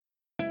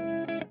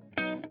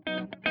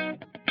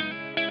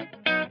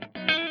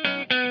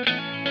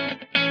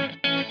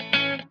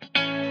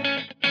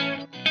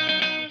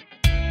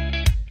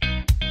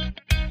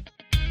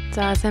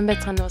За сайн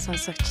байцгаана уу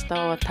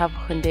сонсогчдоо та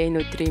бүхэндээ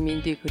энэ өдрийн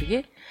мэндийг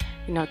хүргэе.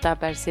 Энэ удаа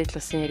Барселон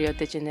улсын Рио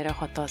де Жанейро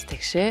хотоос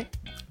тэгшээ.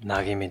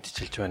 Нагийн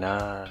мэдчилж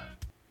байна.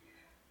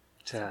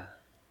 За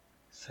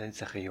сайн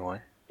сайхан юу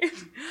вэ?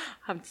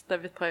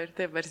 Хамтдаа бид хоёр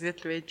те Барселон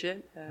байж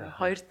байна.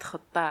 Хоёр дахь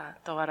удаа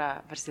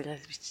дугаараа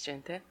Барселонаас бичиж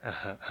байна те.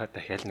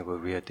 Дахиад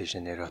нөгөө Рио де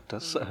Жанейро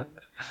хотоос.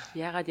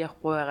 Яагаад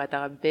явахгүй байгаад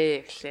байгаа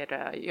бэ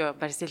гэхээр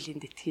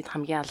Барселоны тэтгэхэд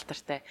хамгийн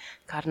алдартай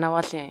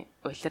карнавалын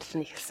улирлал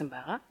нь эхэлсэн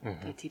байгаа.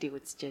 Тэгээ тэрийг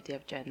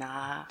үзчихэд явж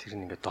байна. Тэр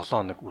нь ингээд 7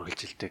 хоног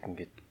үргэлжилдэг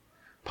ингээд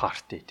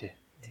парти те.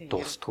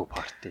 Дуустгүй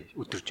парти.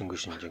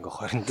 Өдөржингөө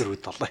шинжэнгөө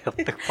 24/7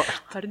 явдаг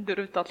парти.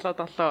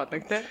 24/7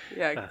 хоног те.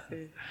 Яг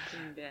тийм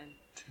байна.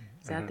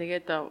 За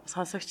тэгээд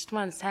сонсогчд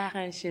маань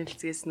сайхан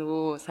шинэлцгээс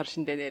нөгөө сар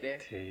шиндээ нэрээ.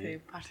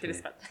 Тэгээд партиэс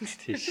гадна.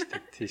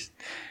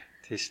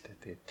 Тийш.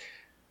 Тэгээд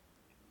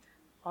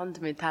онд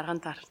минь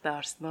тарган тархтаа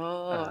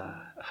орсноо.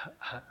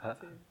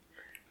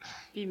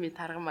 Би минь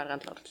тарган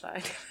марганд орлоо.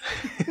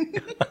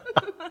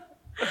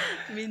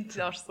 Минь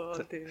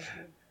орсон тийм.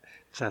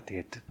 За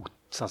тэгээд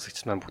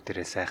сонсогчд маань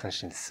бүгдээрээ сайхан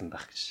шинэлсэн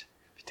байх гэж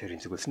би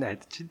тэрийн зүгээс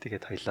найдаж чинь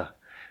тэгээд хоёлоо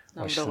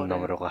уншсан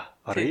номеруугаа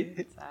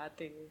оръё.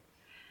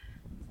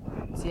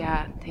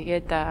 За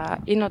тэгээд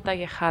энэ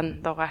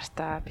удаагийнхаа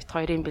дугаартаа бит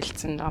хоёрын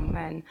бэлдсэн ном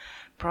маань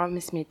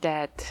Promise Me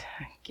Dad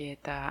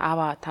гэдэг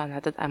Ава та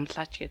надад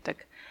амлаач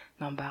гэдэг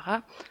ном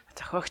байгаа.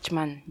 Зохиогч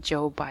маань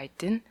Joe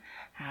Biden.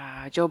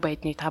 Joe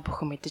Biden-ыг та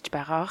бүхэн мэдэж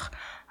байгаа бах.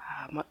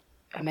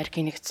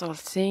 Америкийн нэгдсэн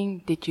улсын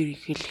дэд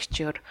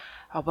ерөнхийлөгчөөр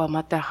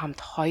Обаматай хамт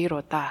 2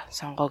 удаа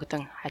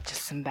сонгогдсон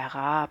ажилласан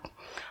байгаа.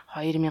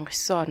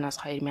 2009 оноос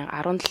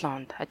 2017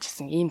 онд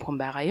ажилласан ийм хүн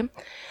байгаа юм.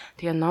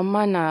 Тэгээ ном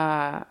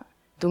маань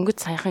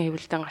дөнгөж саяхан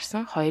хэвлэлдэн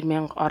гарсан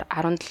 2017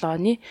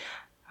 оны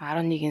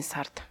 11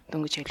 сард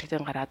дөнгөж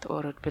хэвлэлдэн гараад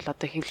өөрөөр бил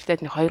одоо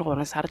хэвлэлтэд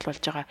 2-3 сард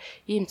болж байгаа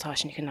ийм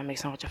цааш нэг номыг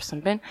сонгож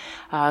авсан байна.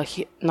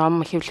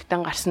 Ном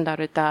хэвлэлдэн гарсан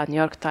даруйда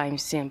New York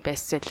Times-ийн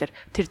бестселлер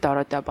тэр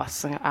доройдоо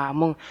болсон.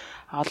 Мөн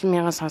олон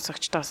мянган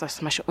сонсогчдоос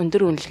маш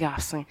өндөр үнэлгээ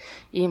авсан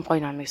ийм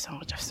гоё номыг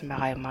сонгож авсан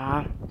байгаа юм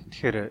аа.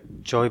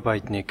 Тэгэхээр Joe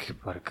Biden-ыг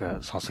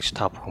баг сонсогч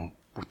та бүхэн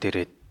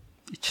бүгдээрээ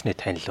ичнээ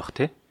танил бах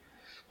тий.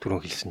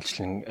 Түрүүн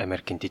хэлсэнчлэн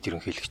Америкийн дэд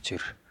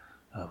ерөнхийлөгчөөр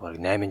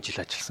баг 8 жил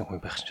ажилласан хүн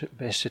байх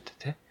байна шүү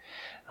дээ тий.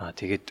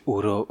 Тэгээд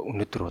өөрөө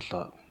өнөөдөр бол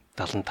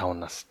 75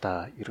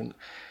 настай ер нь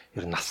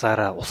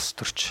насаараа улс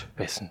төрч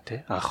байсан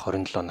тий. Анх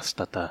 27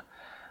 настайдаа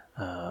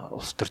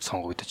улс төрч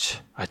сонгогдож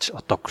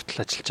одоо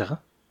хүртэл ажиллаж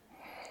байгаа.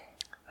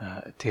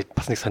 Тэгээд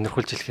бас нэг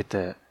сонирхолж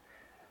хэлэхэд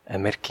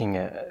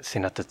Америкийн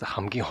Сенатад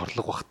хамгийн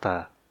хорлог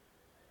багтаа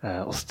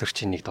улс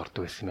төрчийн нэгд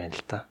ордог байсан байна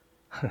л да.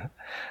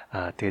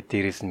 Тэгээд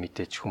дээрээс нь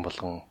мэдээж хүн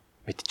болгон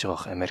мэдж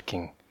байгаа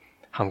Америкийн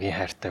хамгийн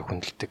хайртай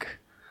хүндэлдэг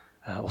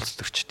улс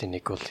төрчдийн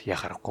нэг бол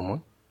яхарахгүй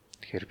мөн.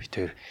 Тэгэхээр би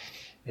тэр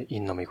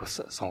энэ номыг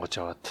бас сонгож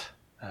аваад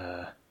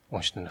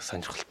уншна нь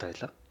сонирхолтой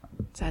байлаа.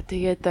 За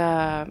тэгээд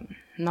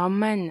ном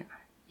маань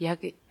яг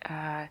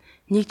 1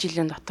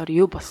 жилийн дотор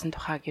юу болсон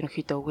тухайг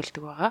ерөнхийдөө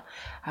өгүүлдэг байгаа.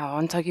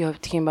 Онцогийн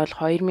хувьд гэх юм бол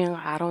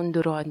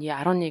 2014 оны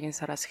 11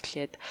 сараас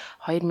эхлээд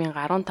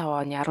 2015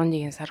 оны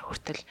 11 сар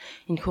хүртэл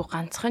энэхүү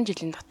ганцхан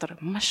жилийн дотор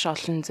маш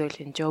олон зүйл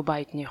энэ Joe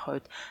Biden-ийн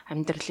хувьд,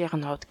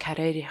 амьдралын хувьд,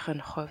 карьерийн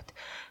хувьд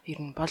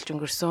ер нь болж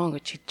өнгөрсөн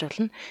гэж хэлж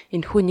болно.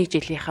 Энэхүү 1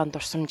 жилийнхаа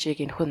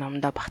дурсамжийг энэхүү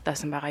номдоо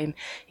багтаасан байгаа юм.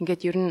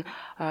 Ингээд ер нь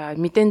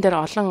мэдэн дээр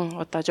олон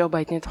удаа Joe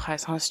Biden-ийн тухай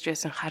сонсч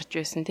байсан, харж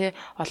байсан тий.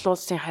 Олон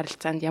улсын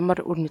харилцаанд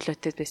ямар үр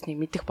нөлөөтэй байсныг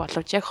мэдэх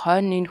боловч яг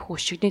хойно энэ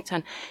хөшигний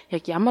цаана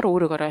яг ямар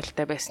үүрэг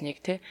оролттой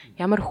байсныг тий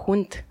ямар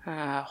хүнд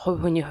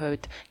хувь хүний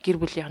хувьд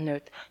гэр бүлийн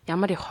хувьд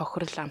ямар их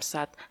хохирол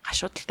амсаад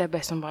гашуудалтай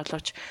байсан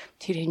боловч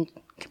тэрийг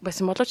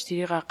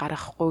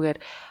гаргахгүйгээр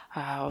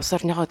улс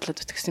орныхоо төлөө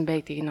зүтгэсэн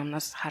байдгийг энэ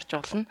номноос харж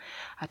болно.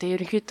 Тэгээ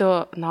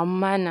ерөнхийдөө ном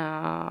маань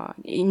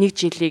 1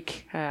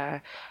 жилийг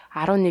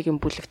 11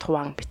 бүлэгт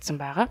хуваан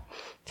бичсэн байгаа.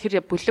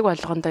 Тэр бүлэг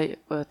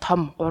болгондоо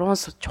том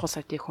 3 чухал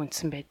сэдвийг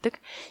хүндсэн байдаг.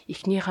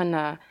 Эхнийх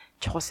нь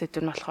чухал сэдв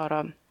нь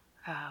болохоор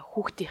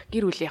хүүхдийн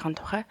гэр бүлийнхэн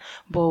тухай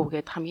бөө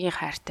гэд хамгийн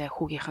хайртай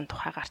хүүгийнхэн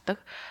тухай гардаг.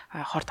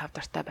 Хор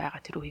тавдартай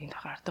байгаа тэр үеийн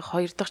тухай гардаг.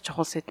 Хоёр дахь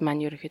чухал сэдв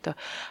маань ерөнхийдөө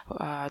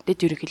дэд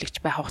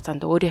ерөнхийлөгч байх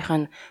хугацаанд өөрийнх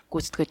нь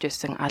гүйцэтгэж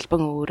байсан албан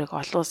үүрэг,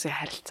 олон улсын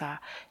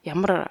харилцаа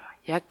ямар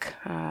яг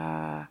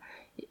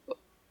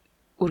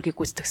үүргийг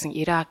гүйцэтгсэн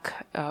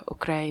Ирак,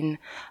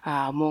 Украин,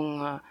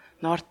 мөн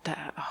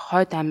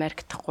Хойд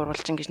Америкт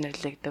гурвалжин гэж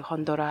нэрлэгдэх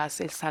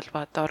Хондурас, Эл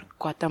Салвадор,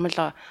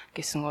 Гватемала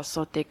гэсэн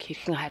улсуудыг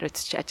хэрхэн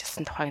хариуцж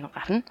ажилласан тухайг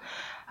гарна.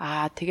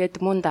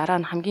 Тэгээд мөн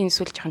дараа нь хамгийн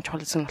сүүлчийн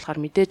чухал зүйл нь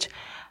болохоор мэдээж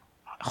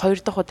 2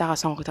 дахь удаага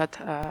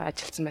сонгогдоод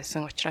ажилласан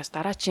байсан учраас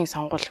дараачийн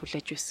сонгуул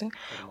хүлээж байсан.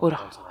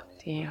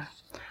 Тийм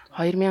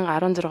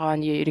 2016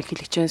 оны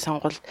ерөнхийлөгчийн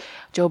сонгуульд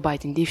Joe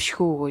Biden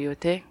дэвшгүй юу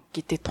те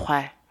гэдэг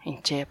тухай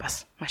энэчээ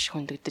бас маш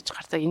хөндөгдөж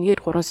гардаг.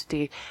 Энэгээр 3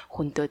 сэдвийг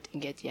хөндөд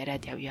ингээд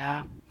яриад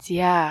явъя.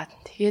 За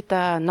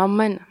тэгээд ном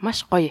маань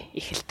маш гоё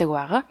эхэлдэг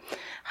байгаа.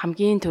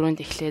 Хамгийн түрүүнд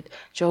эхлээд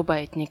Joe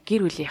Biden-ы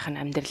гэр бүлийнх нь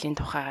амьдралын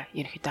тухай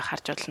ерөнхийдөө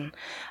харж болно.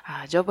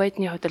 Joe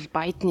Biden-ы хувьд л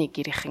Biden-ы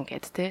гэрийнхэн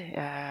гэдэг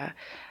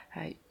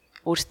те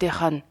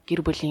өөрсдийнх нь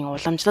гэр бүлийн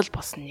уламжлал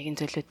болсон нэгэн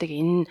зүйлүүдийг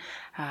энэ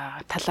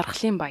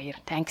талархлын баяр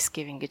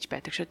Thanksgiving гэж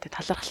байдаг шүү дээ.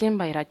 Талархлын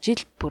баяраа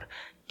жил бүр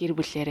гэр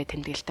бүлээрээ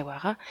тэмдэглэдэг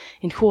байгаа.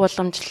 Энэхүү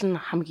уламжлал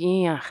нь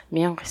хамгийн анх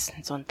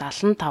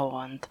 1975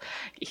 онд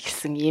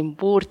ихсэн ийм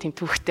бүр тийм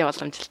төвхтэй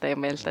уламжлалтай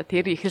юм байна л да.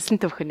 Тэр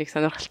ихэлсэн төвхнийг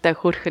сонирхолтой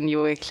хөөрх нь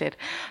юу вэ гэхээр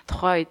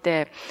тухайн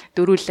үедээ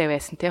дөрүүлээ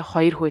байсан тий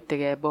 2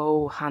 хүүтэйгээ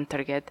Bow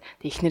Hunter гээд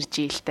ихнэр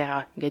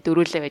жилтэйгээ ингээд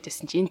дөрүүлээ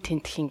байжсэн чи энэ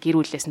тентхийн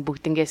гэр бүлээс нь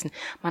бүгднгээс нь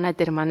манай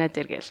дээр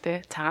гээл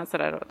тий цагаан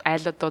сараар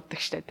айлууд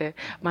дууддаг штэ тий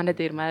манай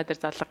дээр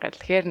залга гээл.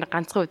 Тэгэхээр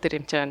ганцхан өдөр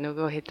юм чаа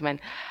нөгөө хэд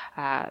маань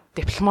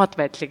дипломат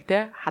байдлыг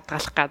тий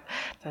хадгалах гад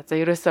за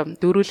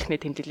ерөөсөө дөрүүлэхний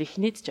тэмдэглэл их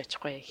нийтж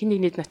очихгүй. Хин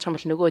нэг нийт начих юм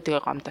бол нөгөө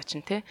өдгөө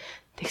гомдоочин тий.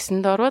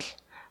 Тэгсэнд орвол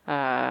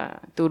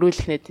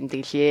дөрүүлэхний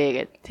тэмдэглэе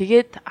гэд.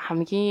 Тэгээд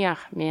хамгийн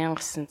анх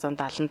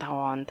 1975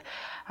 онд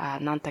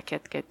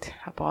Nantucket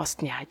гээд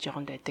Бостны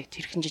хажууганд байдаг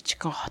тэрхэн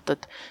жижигхэн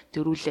хотод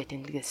дөрүүлээ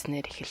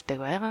тэмдэглэснээр эхэлдэг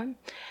байгаа.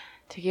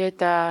 Тэгээд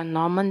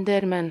номон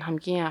дээр маань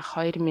хамгийн анх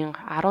 2014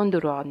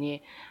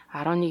 оны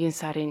 11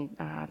 сарын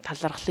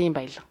талархлын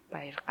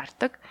баяр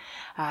гардаг.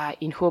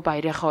 Энэхүү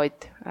баярынхаа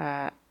үед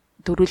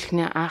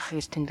дөрүүлэхний анх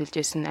гэж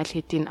тэмдэглэжсэн аль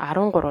хэдийн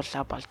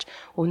 13-лаа болж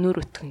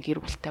өнөр өтгөн гэр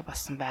бүлтэй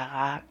болсон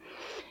байгаа.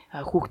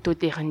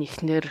 Хүүхдүүдийнх нь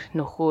ихнэр,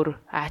 нөхөр,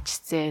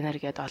 аачцэнэр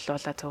гээд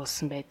олуулаа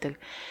цугулсан байдаг.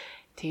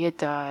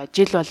 Тэгээд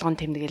жил болгон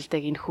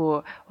тэмдэглэдэг энэхүү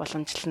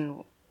уламжлал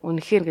нь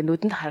үнэхээр ингээ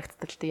нүдэнд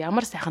харагддаг л дээ.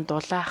 Ямар сайхан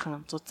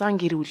дулаахан зузаан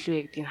гэр бүл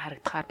вэ гэдгийг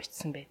харагдахаар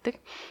бичсэн байдаг.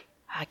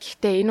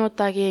 Гэхдээ энэ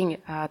удаагийн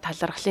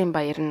талархлын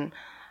баяр нь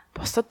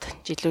бусад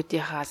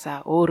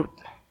жилүүдийнхээс өөр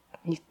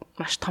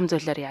маш том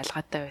зүйлээр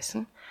ялгаатай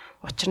байсан.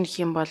 Учир нь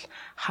хэм бол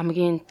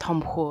хамгийн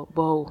том хөө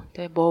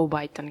Bow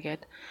Biden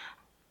гээд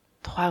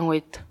тухайн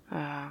үед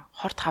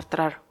хорт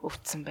хавдраар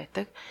өвдсөн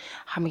байдаг.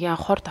 Хамгийн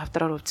хорт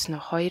хавдраар өвдсөн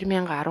нь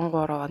 2013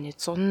 оны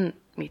 100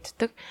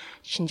 мэддэг.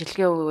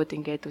 Шинжилгээ өгөөд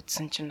ингээд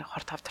үтсэн чинь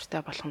хорт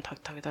хавдартай болгон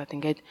тогтогдоод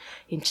ингээд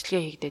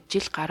эмчилгээ хийгдээд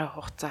жил гаруй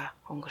хугацаа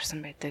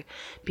өнгөрсөн байдаг.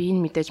 Би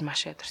энэ мэдээж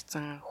маш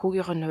ядарсан.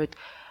 Хүүгийнх нь хувьд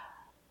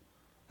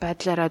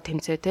байдлаараа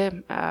тэмцээ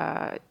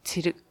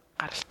цэрэг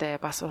гаралтай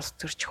бас улс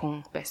төрч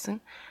хүн байсан.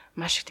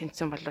 Маш их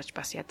тэмцэн болооч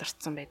бас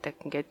ядарсан байдаг.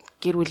 Ингээд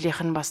гэр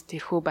бүлийнх нь бас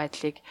тэрхүү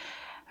байдлыг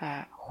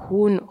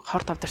хүүн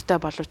хорт авдартай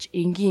боловч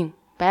энгийн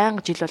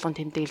байнга жил болгон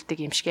тэмдэглэдэг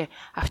юмшгээ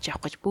авч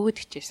явах гэж бүгд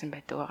хичээсэн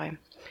байдаг байгаа юм.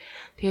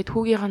 Тэгээд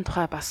хүүгийнхэн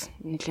тухай бас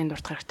нэлийн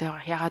дуртах хэрэгтэй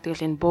байгаа. Ягаад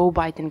гэвэл энэ Bow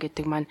Biden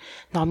гэдэг маань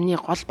номны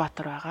гол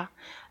баатар байгаа.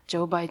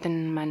 Joe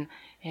Biden маань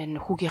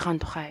энэ хүүгийнхэн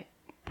тухай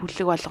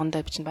бүлэг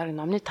болгондоо бичнэ. Бараг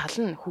номны тал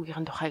нь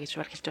хүүгийнхэн тухай гэж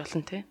хэлж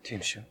болно тий. Тийм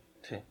шүү.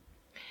 Тий.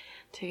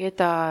 Тэгээд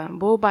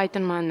Bow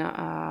Biden маань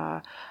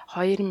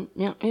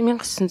 1969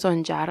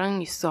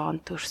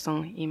 онд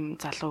төрсэн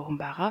ийм залуу хүн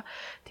байгаа.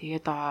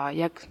 Тэгээд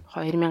яг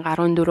 2014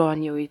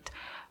 оны үед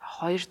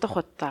 2 дахь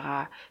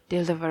удаага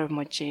Delaware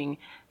мужийн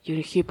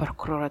ерөнхий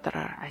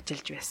прокуророор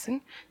ажиллаж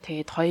байсан.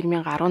 Тэгээд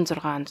 2016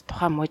 онд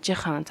тухайн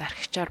мужийн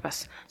зархигчаар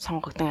бас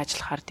сонгогдсон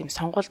ажиллахаар тийм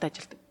сонгуульд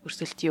ажилд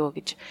өрсөлдөе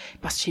гэж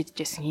бас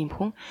шийдэжсэн ийм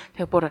хүн.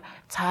 Тэгээд бүр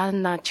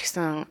цаанаа ч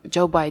гэсэн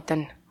Joe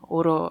Biden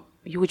өөрөө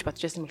юу гэж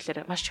бодож байсан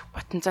мэхлээр маш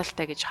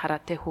потенциалтай гэж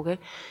хараад те хүүгээ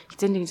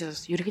эцэг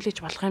нэгнээс ерөнхийлөгч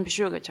болох юм биш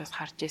үү гэж бас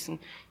харж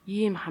байсан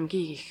ийм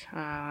хамгийн их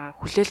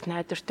хүлээлт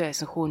найдвартай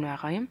байсан хүн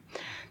байгаа юм.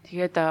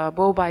 Тэгээд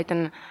Bow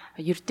Biden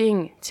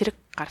ердийн цэрэг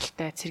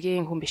гаралтай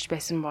цэргийн хүн биш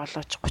байсан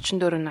боловч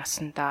 34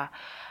 наснда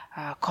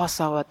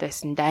Косовод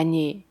байсан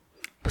Дани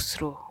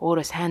бүс рүү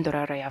өөрөө сайн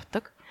дураараа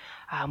явдаг.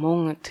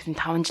 Мөн тэр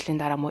 5 жилийн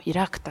дараа мөн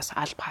Ирактаас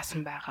алба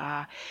хаасан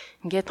байгаа.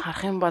 Ингээд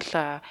харах юм бол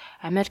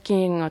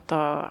Америкийн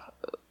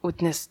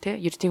үднэс те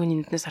ердийн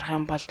хүний үднэс харах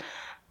юм бол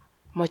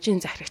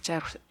мужийн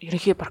захирагчаар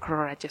ерөнхий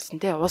прокурор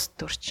ажилласан те улс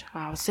төрч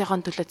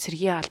улсынхон төлөө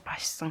цэргийн алба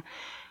хашсан.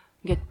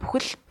 Ингээд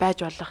бүхэл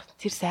байж болох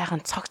тэр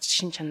сайхан цогц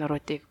шин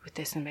чанаруудыг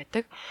бүтээсэн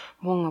байдаг.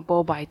 Мөн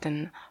Bow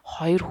Biden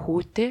 2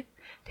 хүүтэй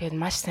тэгээд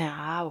маш сайн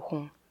аав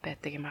хүн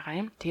байдаг юм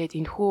байгаа юм. Тэгээд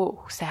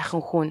энэхүү сайхан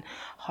хүн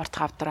хорт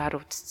хавдраар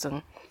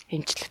өвдсөн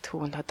эмчлэгт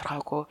хүүн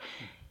тодорхойгүй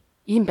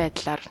ийм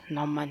байдлаар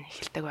ном маань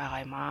эхэлдэг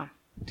байгаа юм аа.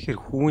 Тэгэхээр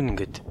хүүн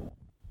ингээд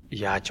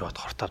яаж бод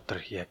хорт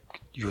хавдар яг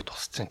юу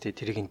тусцсан те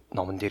тэрийг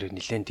номон дээр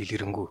нэлээд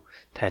дэлгэрэнгүй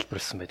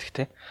тайлбарлсан байдаг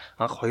те.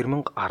 Анх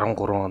 2013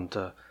 онд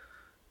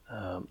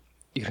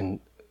ер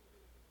нь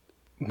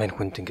мань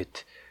хүнд ингээд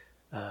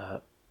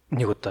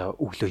нэг удаа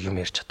өглөө юм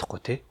ярьж чадахгүй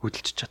те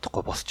хөдөлж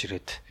чадахгүй босч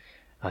ирээд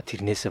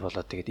тэрнээсээ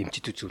болоод тэгээд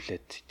эмчит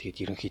үзүүлээд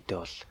тэгээд ерөнхийдөө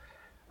бол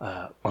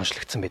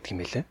онцлогдсон байдаг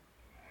юм байлээ.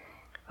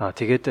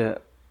 Тэгээд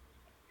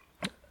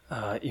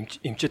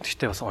эмчит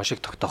гэхдээ бас оншиг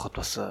тогтооход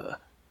бас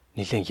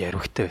нэлээд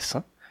ярвигтай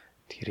байсан.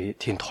 Тэгэхээр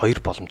тэнд 2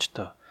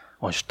 боломжтой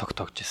онш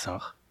тогтоогч байсан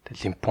ах.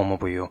 Тэгээ лимфома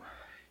буюу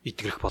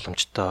идэгрэх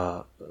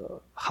боломжтой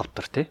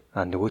хавдар тий.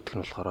 Нөгөөх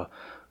нь болохоор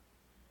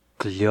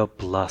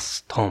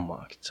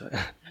глиобластома гэж.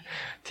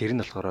 Тэр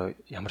нь болохоор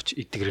ямар ч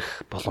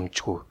идэгрэх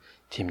боломжгүй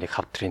тийм нэг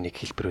хавдрын нэг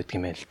хэлбэр байдаг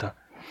юм байна л да.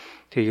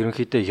 Тэгээ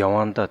ерөнхийдөө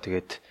Яванда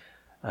тэгээд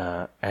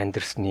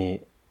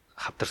Андерсны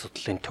хавдар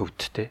судлалын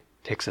төвд тий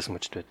Texas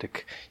мужид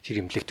байдаг.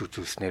 Тэр эмнэлэгт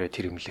үзүүлснээрээ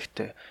тэр эмнэлэгт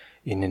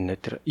энэ нь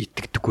тэр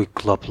идэгдэггүй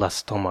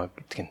глиобластома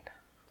гэдэг нь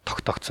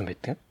тогтоогдсон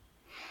байдаг.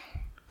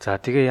 За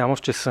тэгээ ямар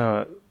ч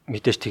байсан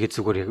мэдээж тэгээ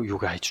зүгээр яг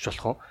юугаа хайчих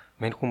болох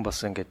вэ? Мань хүн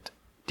бас ингээд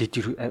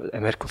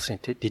Америк улсын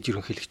дид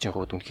ерөнхийлөгчийн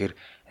хувьд үнэхээр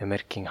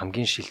Америкийн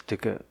хамгийн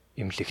шилдэг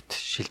эмнэлэгт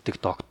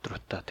шилдэг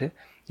докторуудаа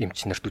эмч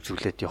нарт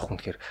үзүүлээд явах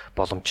үнэхээр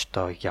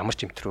боломжтой. Ямар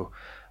ч эмт рүү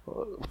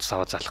утас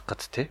аваа залах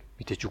гэд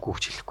мэдээж үгүй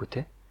хөвч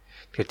хэлэхгүй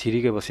Тэгэхээр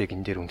тэрийгээ бас яг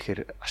энэ дээр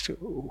үнэхээр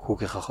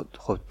хүүгийнхээ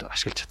хувьд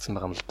ашиглаж чадсан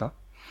байгаа юм л да.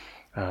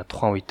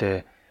 Тухайн үедээ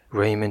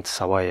Raymond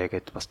Savaya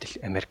гэдэг бас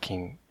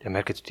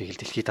Америкт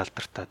дэлхийд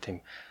алдартай тийм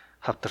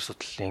хавдар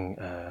судлалын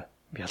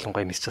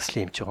ялангуяа мэс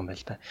заслын эмч байгаа юм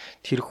байна л да.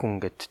 Тэр хүн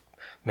ингээд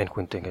мань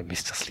хүнтэй ингээд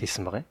мэс засал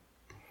хийсэн байгаа юм.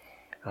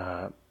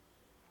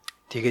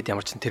 Тэгээд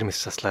ямар ч тэр мэс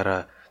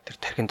заслаараа тэр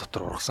тархин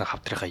дотор ургасан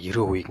хавдрынхаа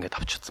 90% ингээд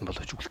авч чадсан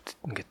боловч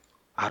ингээд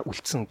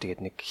үлдсэн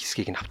тэгээд нэг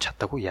хэсгийг нь авч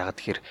чадаагүй. Яагаад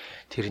тэгэхээр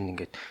тэр нь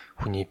ингээд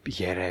хүний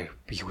яриа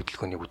бие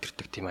хөдөлгөөнийг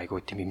үдирдэг тийм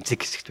айгүй тийм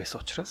эмзэг хэсэгт байсан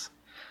учраас.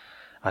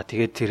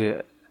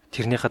 Тэгээд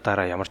тэрнийхээ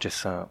дараа ямар ч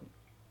байсан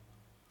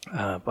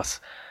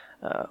бас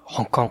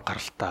Хонконг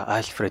гаралтай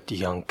Альфред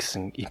Янг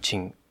гэсэн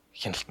эмчийн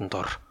хяналтанд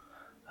ор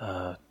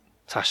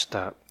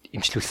цаашдаа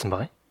эмчлүүлсэн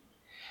байгаа юм.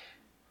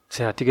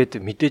 За тэгээд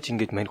мэдээж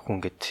ингээд мань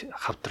хүн ингээд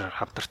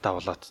хавдартаа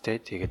болоод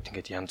тэгээд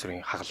ингээд янз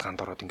бүрийн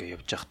хагалгаанд ороод ингээд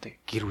явж байхад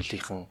гэр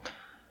бүлийнхэн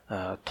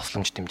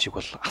тусламж дэмжиг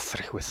бол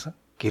асар их байсан.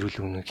 Гэр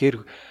бүл үнэхээр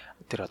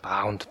тэр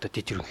аавндаа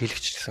дид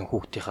ерөнхийлөгч гэсэн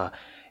хүүхдийнхаа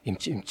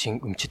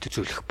эмчэд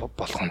үзүүлэх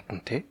болгонд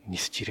нь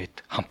нисэж ирээд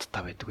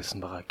хамтдаа байдаг байсан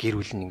байгаа. Гэр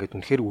бүл нь ингээд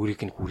үнэхээр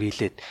үрийг нь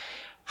хүрээлээд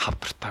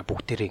хавдартаа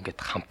бүгдээрээ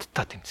ингээд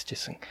хамтдаа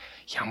тэмцэжсэн.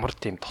 Ямар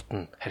тийм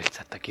дотн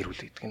харилцаатай гэр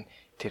бүл гэдэг нь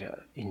тэр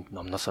энэ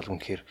номноос л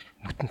үнэхээр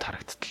нүдэнд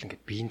харагдтал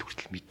ингээд биеинд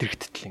хүртэл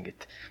мэдрэгдтал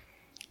ингээд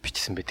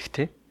бичсэн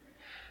байдаг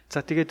За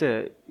тэгээд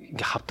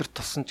ингээ хавдар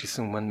туссан ч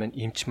гэсэн маань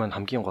эмч маань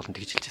хамгийн гол нь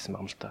тэгж хэлжсэн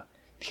байгаа юм л та.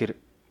 Тэгэхээр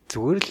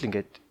зүгээр л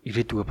ингээд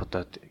ирээдүгөө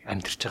бодоод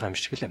амьдрч байгаа юм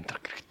шиг л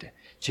амьдрах хэрэгтэй.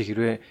 Чи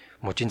хэрвээ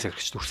мужийн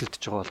цаграгчд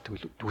өрсөлдөж байгаа бол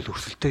тэгвэл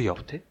өрсөлдөө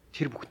яв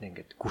тэр бүхнээ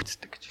ингээд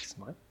гүйцэтгэх гэж хэлсэн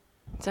байгаа.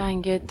 За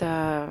ингээд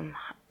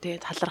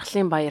тэгээд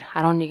талархлын баяр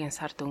 11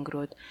 сард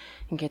өнгөрөөд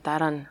ингээд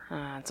дараа нь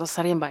зул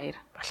сарын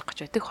баяр болох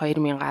гэж байдаг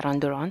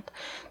 2014 онд.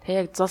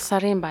 Тэгээд яг зул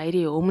сарын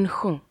баярын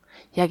өмнөхөн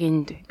яг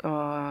энд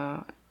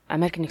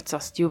Америк нэгдсэн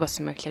улсад юу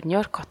болсон бэ гэхээр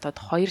Нью-Йорк хотод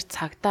 2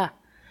 цагта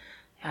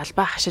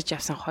албаа хашиж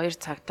явсан 2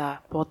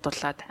 цагта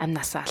буудуулаад амь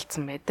насаа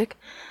алдсан байдаг.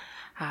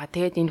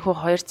 Тэгээд энэхүү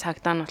 2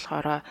 цагтаа нь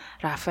болохоор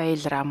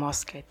Рафаэл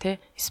Рамос гэх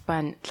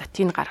Испани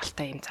латин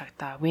гаралтай юм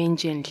цагтаа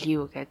Венжен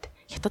Лиу гэд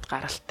хятад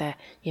гаралтай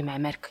юм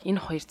Америк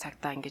энэ 2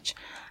 цагтаа ингэж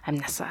амь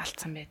насаа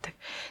алдсан байдаг.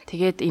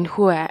 Тэгээд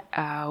энэхүү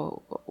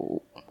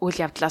үйл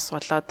явдлаас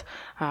болоод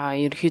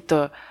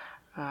ерөөхдөө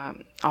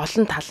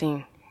олон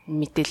талын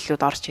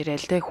мэдээллүүд орж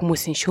ирээл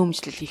хүмүүсийн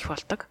шөөмжлөл их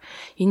болдог.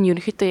 Энэ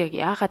ерөнхийдөө яг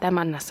яагаад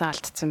амь насаа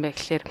алдсан бэ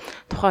гэхээр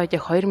тухайн үед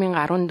яг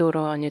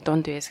 2014 оны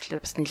дунд үеэс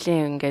гэхэлээ бас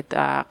нэлээд ингээд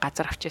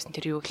газар авчихсан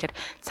тэр юу гэхээр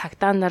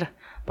цагдаа нар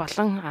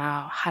болон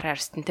хар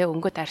арьстан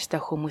өнгөт арьстай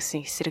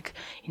хүмүүсийн эсрэг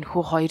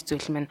энэхүү хоёр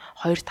зүйл маань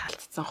хоёр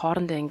талцсан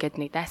хоорондоо ингээд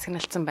нэг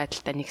дайсагналцсан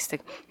байдалтай нэг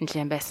хэсэг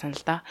нэлээд байсан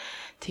л да.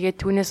 Тэгээд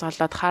түүнээс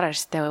болоод хар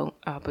арьстай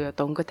буюу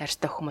өнгөт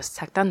арьстай хүмүүс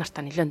цагдаа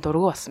нартаа нэлээд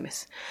дургу болсон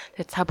байсан.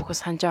 Тэгээд цаа бүхэн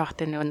санаж байгаа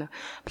хөтэ нэг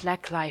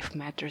Black Lives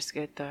Matters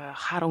гэдэг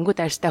хар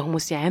өнгөт арьстай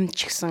хүмүүсийн амьд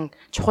ч гэсэн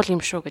чухал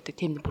юм шүү гэдэг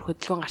тийм бүр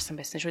хөдөлгөөн гарсан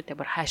байсан шүү дээ.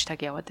 Бүр хаштаг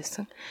яваад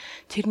байсан.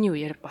 Тэрний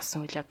үеэр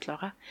болсон үйл явдал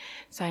байгаа.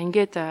 За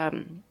ингээд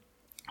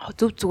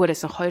зүг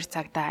зүгээрээс 2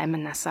 цагта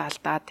амин насаа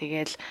алдаа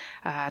тэгэл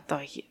одоо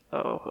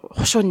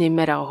хушуу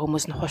нэмээр байгаа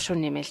хүмүүс нь хушуу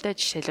нэмэл дээ.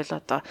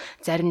 Жишээлбэл одоо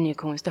зарим нэг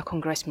хүмүүстэй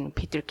Congressman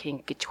Peter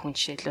King гэж хүн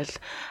жишээлбэл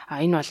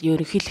энэ бол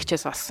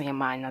ерөнхийлөгчөөс олсон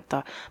юм аа. Энэ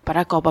одоо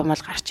Barack Obama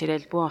л гарч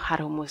ирээл бүүн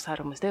хар хүмүүс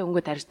те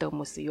өнгөт арьстай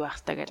хүмүүс юу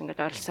ах та гэж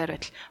ингээд орилсоор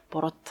байтал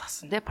буруу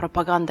тасан те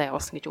пропаганда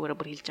явуулсан гэж өөрөө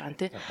бүр хэлж байгаа юм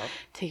те.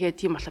 Тэгээд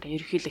тийм болохоор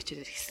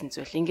ерөнхийлөгчөөс хэлсэн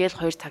зүйл. Ингээд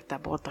 2 цагта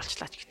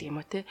буудуулчлаач гэдэг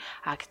юм уу те.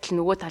 Гэтэл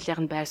нөгөө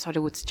талынх нь байр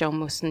суурийг үзэж байгаа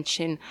хүмүүс нь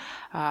жишээ нь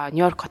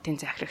Нью-Йорк хотын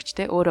захирагч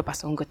те өөрөө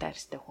бас өнгөт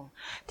арьстай хүн.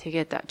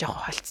 Тэгээд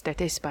жоох холцтой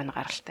те Испани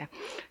гаралтай.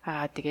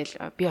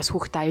 Тэгэл би бас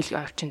хүүхдээ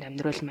аюул авчинд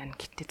амьдрал маань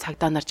гэтээ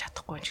цагдаа нар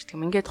чадахгүй юм гэдэг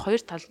юм. Ингээд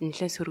хоёр тал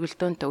нэлээд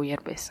сөргөлдөөнтэй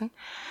үеэр байсан.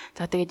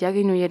 За тэгээд яг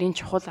энэ үеэр энэ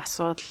чухал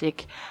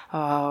асуудлыг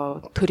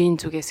төрийн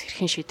зүгээс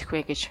хэрхэн шийдэх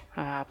вэ гэж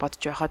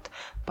бодож байхад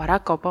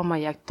Барак Обама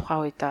яг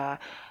тухайн үед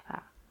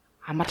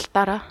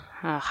амралтаараа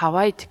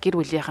Хавайд гэр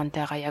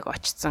бүлийнхэнтэйгээ яг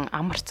очсон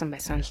амарсан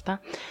байсан л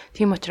да.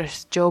 Тийм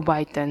учраас Джо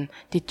Байден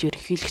дэд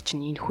ерөнхийлөгч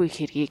нь энэхүү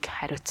хэргийг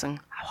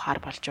хариуцсан авахар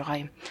болж байгаа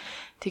юм.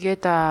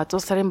 Тэгээд зул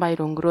сарын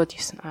баяр өнгөрөөд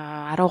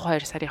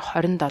 12 сарын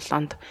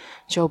 27-нд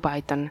Джо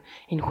Байден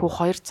энэхүү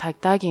 2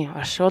 цагдаагийн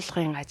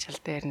оршуулгын ажил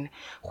дээр нь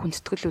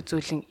хүндэтгэл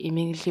үзүүлэн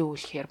эмэглэлийн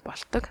үйлхээр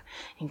болдог.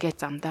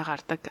 Ингээд замдаа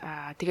гардаг.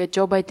 Тэгээд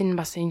Джо Байден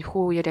бас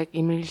энэхүү үеэр яг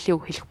эмэглэлийн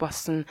үйл хэлэх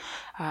болсон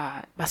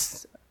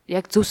бас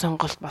яг зөв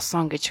сонголт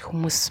болсон гэж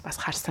хүмүүс бас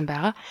харсан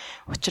байгаа.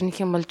 Учир нь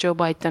хэм бол Джо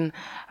Байден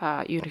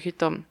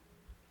ерөнхийдөө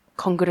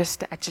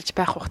Конгресст ажиллаж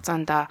байх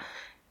хугацаанд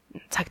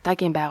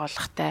цагдаагийн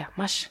байгууллагатай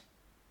маш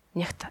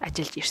нягт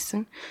ажиллаж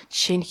ирсэн.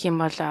 Жишээ нь хэм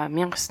бол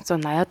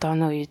 1980-ад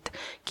оны үед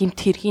гэмт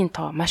хэргийн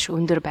тоо маш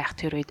өндөр байх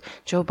тэр үед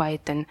Джо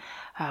Байден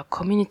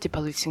community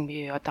policing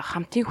буюу одоо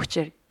хамтын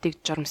хүчээр дэг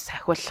журмс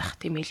сахиулах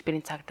тийм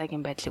хэлбэрийн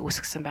цагдаагийн байдлыг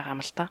үүсгэсэн байгаа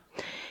юм л та.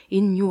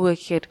 Энэ юу вэ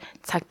гэхээр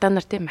цагдаа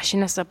нар тийм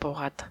машинаасаа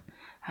буугаад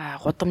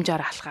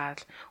гудамжаар алхаад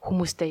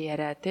хүмүүстэй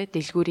яриа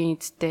дэлгүүрийн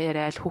эзтэй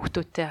яриад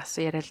хүүхдүүдтэй бас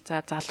ярилцаа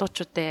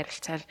залуучуудтай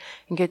ярилцаал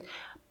ингээд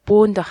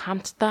бөөндө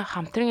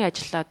хамтран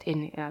ажиллаад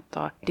энэ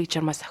одоо дэг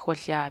журмаас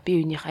ахиулъя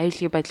бие биенийх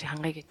аюулгүй байдлыг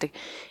хангая гэдэг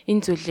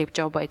энэ зүйлийг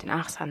Жо Байден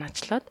анх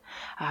санаачлаад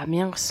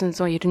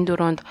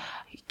 1994 онд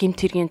гэмт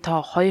хэргийн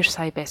тоо 2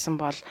 сая байсан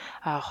бол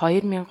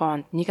 2000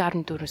 онд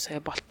 1.4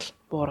 сая болтол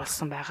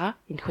бууруулсан байгаа.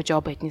 Энэхүү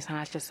Жо Байдений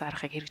санаачилсан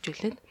аргыг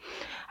хэрэгжүүлээд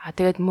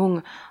тэгээд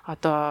мөн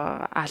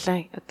одоо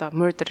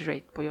murder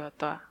rate буюу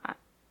одоо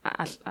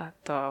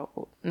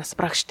нас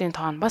барагчдын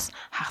тоо нь бас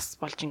хагас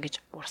болж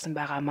ингэж буурсан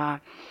байгаамаа.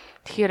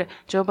 Тэгэхээр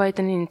Жо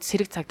Байдений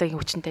цэрэг цагдаагийн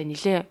хүчинтэй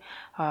нэлээ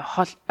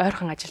хол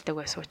ойрхон ажилдаг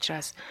байсан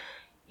учраас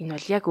энэ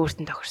бол яг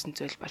өөртөө тохирсон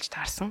зүйл болж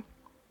таарсан.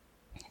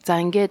 За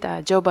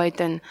ингээд Жо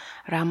Байден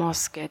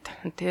Рамос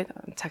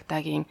гэдэг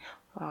цагдаагийн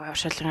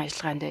уршлагын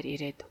ажиллагаан дээр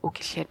ирээд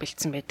үг хэлэхээр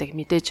бэлдсэн байдаг.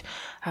 Мэдээж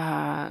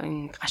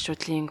энэ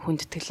гашуудлын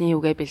хүндэтгэлийн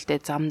үгээ бэлдээ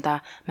замда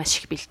маш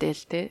их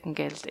бэлдээл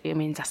ингээл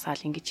юмын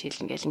засаал ингэж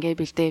хэл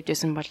ингээл бэлдээ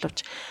явжсэн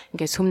боловч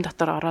ингээд сүм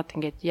дотор ороод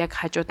ингээд яг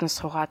хажууд нь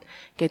суугаад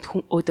ингээд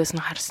хүн өөдөөс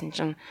нь харсан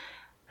чинь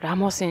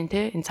Рамосын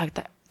энэ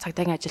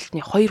цагдаагийн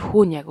ажилтны 2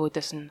 хүүн яг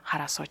өөдөөс нь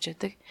хараа сууж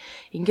байдаг.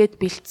 Ингээд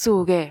бэлдсэн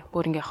үгээ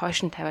бүр ингээд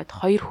хойш нь тавиад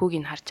 2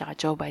 хүүгийг харж байгаа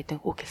Жо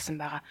Байден үг хэлсэн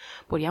байгаа.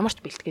 Бүр ямар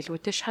ч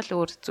бэлтгэлгүй шал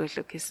өөр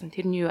зүйл үг хэлсэн.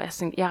 Тэрний юу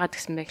яагаад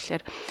гэсэн бэ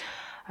гэхээр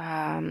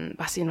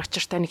бас энэ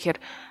учиртай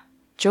нэхэр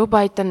Жо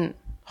Байден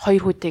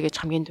 2 хүүтэй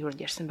гэж хамгийн түрүүнд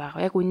ярьсан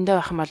байгаа. Яг үнэндээ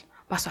байх юм бол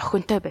бас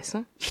охинтой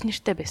байсан,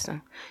 эхнэртэй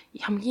байсан.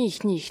 Хамгийн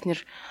ихний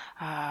эхнэр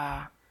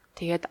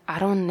тэгээд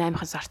 18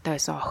 сартай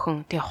байсан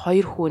охин.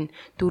 Тэгээ 2 хүү нь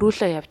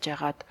дөрүүлээ явж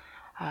байгаад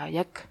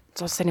яг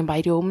 100 сарын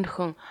баярын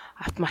өмнөхөн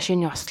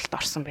автомашины ослолд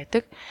орсон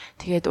байдаг.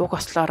 Тэгээд уг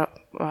ослоор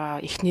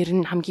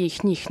эхнэр нь хамгийн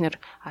ихний эхнэр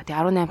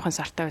тэгээ 18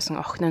 сартай байсан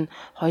охин нь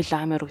хоёулаа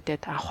амир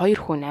өгдөөд 2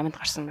 хүү 8-нд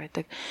гарсан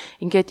байдаг.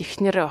 Ингээд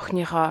эхнэр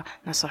охиныхоо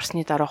нас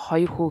орсны дараа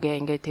 2 хүүгээ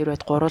ингээд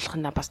тэрвэд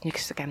гуруулахна бас нэг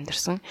хэсэг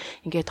амьдэрсэн.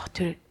 Ингээд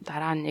тэр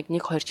дараа нь 1-2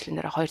 жилийн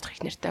дараа 2 дахь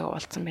эхнэртэйгээ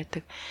уулзсан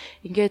байдаг.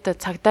 Ингээд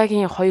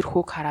цагдаагийн 2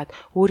 хүүг хараад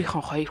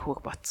өөрийнхөө 2 хүүг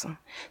ботсон.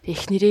 Тэгээ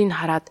эхнэрийг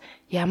хараад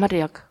ямар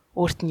яг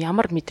өөрт нь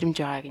ямар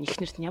мэдрэмж байгааг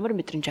эхнэрт нь ямар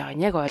мэдрэмж байгааг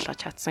яг ойлгож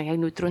чадсан.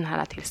 Яг нүдрүү нь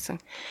хараад хэлсэн.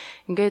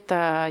 Ингээд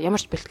ямар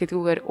ч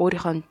бэлтгэдэггүйгээр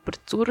өөрийнхөө бүр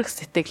зүрх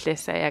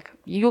сэтгэлээсээ яг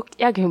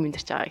юм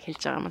мэдэрч байгааг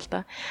хэлж байгаа юм л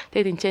да.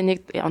 Тэгээд энэ ч нэг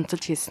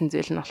онцолж хэлсэн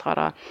зүйл нь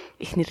болохоор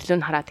эхнэрлөө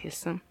нь хараад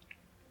хэлсэн.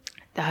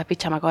 Тэгээд би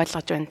чамайг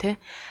ойлгож байна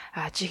те.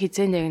 Чи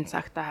хизээ нэгэн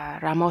цагт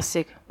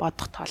Рамосыг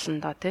бодох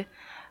толондоо те.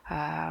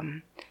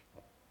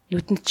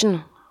 Нүдэнд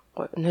чинь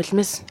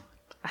нулимс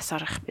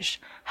асарах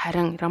биш.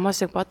 Харин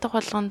Рамосыг бодох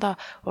болгондоо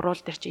уруул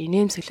дээр чи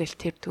инээмсэглэл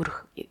тэр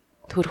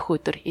төрөх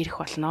өдөр ирэх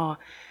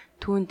болно.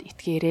 Түүнд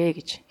итгээрэй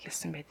гэж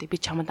хэлсэн байдаг. Би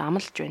чамд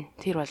амлаж байна.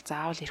 Тэр бол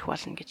заавал ирэх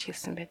болно гэж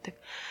хэлсэн байдаг.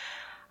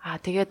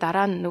 Тэгээ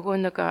дараа нь нөгөө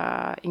нэг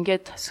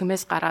ингээд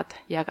сүмээс гараад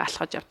яг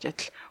алхаж явж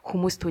байтал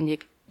хүмүүс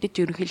түүнийг дэд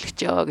ерөнхийлөгч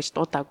гэж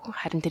дуудаагүй.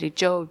 Харин тэр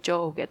Жо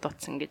гэж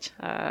дуудсан гэж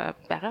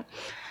байгаа.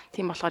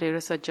 Тийм болохоор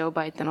ерөөсөө Жо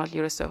Байден бол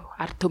ерөөсөө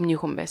ард түмний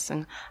хүн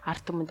байсан.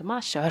 Ард түмэнд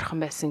маш ойрхон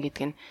байсан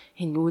гэдг нь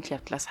энэ үйл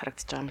явдлаас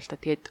харагдаж байгаа юм л да.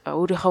 Тэгээд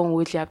өөрийнхөө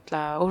үйл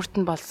явдлаа, өөрт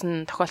нь болсон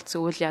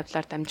тохиолдсон үйл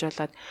явдлаар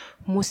дамжуулаад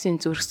хүмүүсийн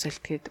зүрх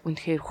сэтгэлд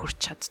үнэхээр хүрч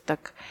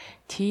чаддаг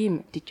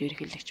тийм дэд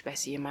ерөнхийлөгч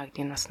байсан юм а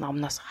гэдгийг бас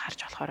номноос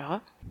харж болохоор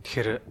байгаа.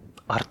 Тэгэхээр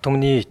ард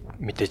түмний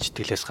мэдээж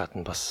итгэлээс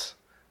гадна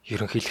бас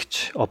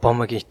ерөнхийлөгч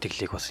Обамагийн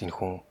итгэлийг бас энэ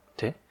хүн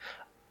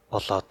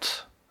болоод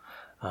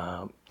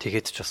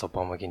тэгээд ч бас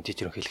Обамагийн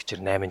дэд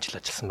ерөнхийлөгчээр 8 жил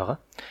ажилласан байгаа.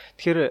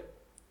 Тэгэхээр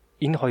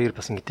энэ хоёр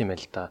бас ингэдэм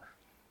байл л да.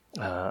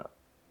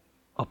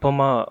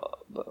 Обама,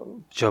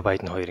 Жо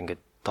Байден хоёр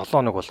ингээд 7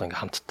 хоног болго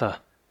ингээд хамтдаа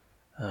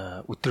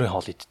өдрийн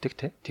хоол иддэг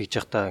тэгж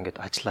явахдаа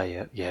ингээд ажиллаа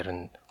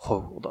ярина,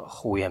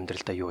 хувь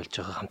амьдралдаа юу болж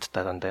байгаа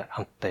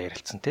хамтдаа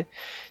ярилцсан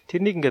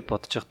тэрнийг ингээд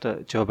бодож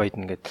явахдаа Жо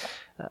Байден ингээд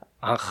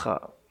анх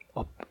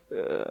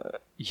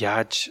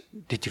яаж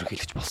дэд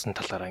ерөнхийлөгч болсон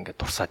талаараа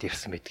ингээд дурсаад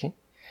ярьсан байдгийн.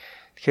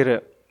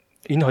 Тэгэхээр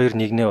энэ хоёр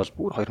нэгнээ бол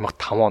бүр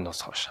 2005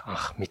 оноос хойш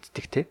анх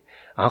мэддэг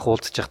анх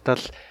уулзж байхдаа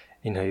л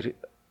энэ хоёр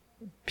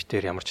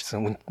битээр ямар ч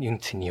гэсэн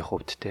энэ цэний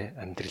хувьд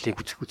амьдралын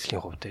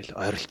гүцлийн хувьд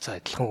ойролцоо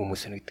адилхан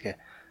хүмүүс байна гэдгээ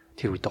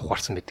тэр үед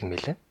ухаарсан байдаг юм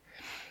байлаа.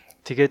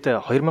 Тэгээд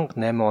 2008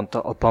 онд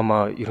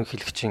Обама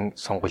ерөнхийлөгчийн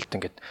сонгуульд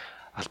ингээд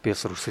аль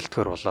биесээр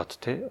өрсөлдөхөр болоод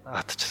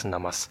атчихсан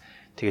намаас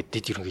тэгээд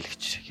дэд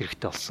ерөнхийлөгч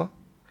хэрэгтэй болсон.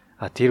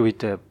 Тэр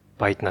үед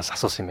Байденаас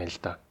асуусан юм байна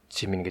л да.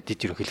 Чи минь ингээд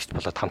дэд ерөнхийлөгч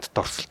болоод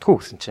хамтдаа өрсөлдөхөө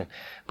гэсэн чинь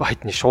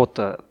Байдны шууд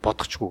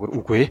бодохчгүйгээр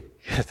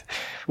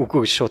үгүй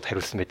гэж шууд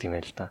хариулсан байдаг юм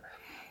байна л да.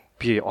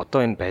 Би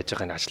одоо энэ байж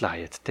байгаа энэ ажлаа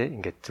хаяад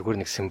ингээд зүгээр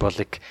нэг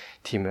символик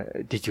тийм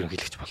дэд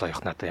ерөнхийлөгч болоо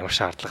явах надад ямар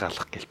шаардлага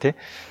алах гэл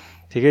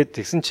тэгээд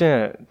тэгсэн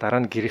чинь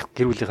дараа нь гэр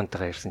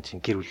бүлийнхэнтэйгээ ирсэн чинь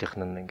гэр бүлийнх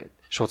нь ингээд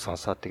шууд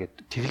сонсоод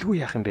тэгээд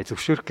тэгэлгүй яах юм бэ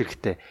зөвшөөрөх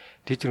хэрэгтэй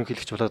дэд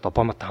ерөнхийлөгч болоод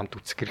Обаматай хамт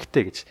үзэх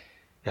хэрэгтэй гэж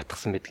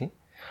ятгсан байдгийн.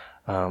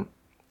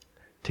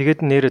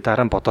 Тэгээд нэрээ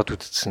дараа нь бодоод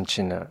үзсэн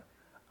чинь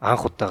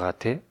анх удаага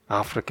тий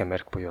Африк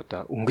Америк буюу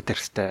одоо өнгөт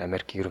арьстай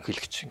Америкийн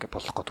ерөнхийлөгч ингээд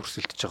болох гээд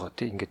өрсөлдөж байгаа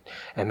тий ингээд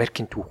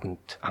Америкийн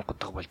түүхэнд анх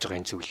удаага болж байгаа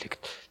энэ зүйлийг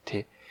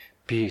тий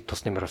би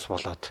тус нэмэрс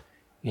болоод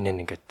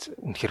энэ ингээд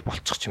үнэхээр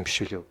болчих юм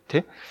биш үү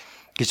тий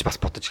гэж бас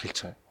бодож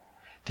эхэлж байгаа.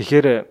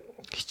 Тэгэхээр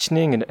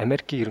хичнээн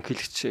Америкийн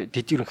ерөнхийлөгч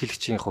дэд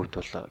ерөнхийлөгчийн хувьд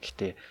бол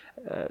гэхдээ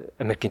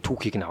Америкийн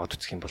түүхийг нь аваад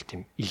үзэх юм бол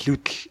тийм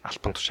илүүдл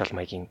албан тушаал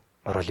маягийн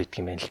орол идэг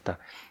юм байна л да.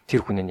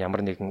 Тэр хүн нь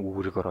ямар нэгэн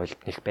үүрэг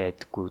оролт нэх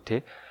байдаггүй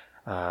тий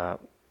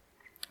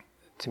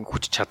тийм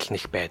хүч чадал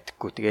нэх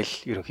байдаггүй. Тэгэл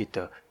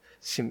ерөнхийдөө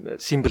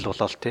симбол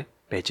болол тий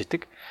байж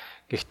идэг.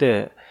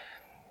 Гэхдээ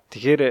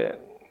тэгэхээр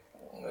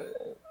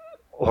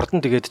урд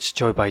нь тэгээд ч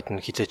Joe Biden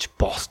хизээж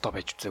босстой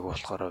байж үзээгүй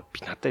болохоор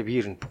би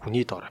ер нь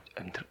хүний доор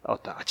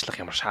одоо ажиллах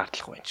ямар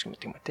шаардлага байна ч юм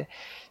уу тий.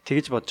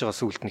 Тэгэж бодож байгаа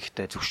сүулт нь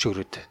ихтэй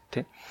зөвшөөрөөд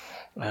тий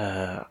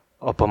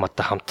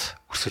Обаматай хамт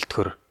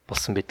өрсөлдөхөр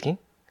болсон байдгийн.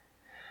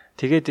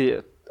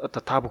 Тэгээд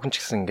одоо та бүхэн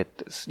ч гэсэн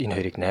ингээд энэ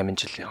хоёрыг 8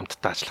 жил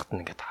хамтдаа ажиллахад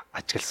нь ингээд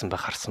ажигласан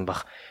байх, харсан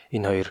байх.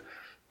 Энэ хоёр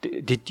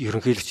дэд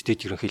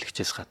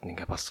ерөнхийлөгчээс гадна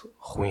ингээд бас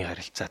хувийн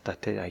харилцаатай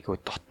тий айгүй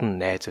дотн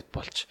найзууд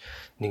болж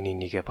нэг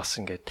нэгээ бас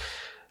ингээд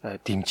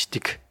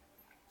дэмждэг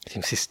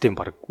тийм систем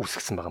баг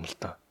үүсгэсэн байгаа юм л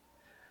да.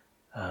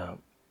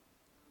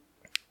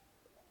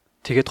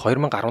 Тэгээд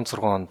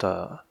 2016 онд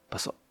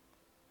бас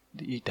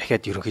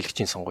дахиад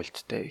ерөнхийлөгчийн сонгуульд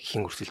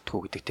хэн өрсөлдөх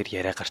үү гэдэг тэр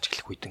яриа гарч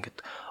эхлэх үед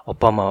ингээд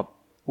Обама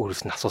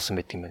өөрөөс нь асуусан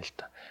байдаг юм байна л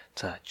да.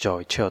 За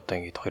Joe чи одоо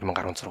ингээд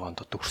 2016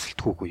 онд одоо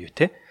өрсөлдөх үгүй юу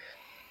те?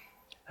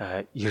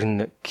 Ер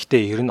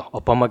нь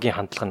Обамагийн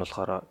хандлага нь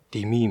болохоор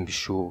дими юм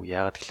биш үү?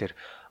 Яагаад тэгэхээр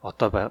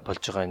одоо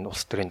болж байгаа энэ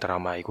улс төрийн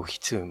драма айгүй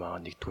хэцүү юм аа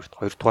нэгдүгürt.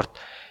 Хоёрдугаарт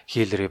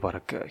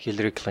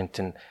Хиллари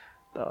Клинтон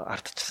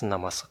ардчилсан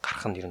намаас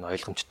гарах нь ер нь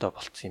ойлгомжтой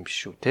болцсон юм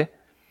биш үү те?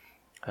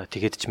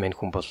 Тэгээд ч мань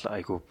хүн бол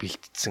айгүй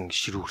бэлдсэн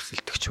ширүү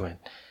өрсөлдөгч байна.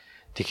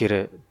 Тэгэхээр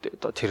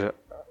тэр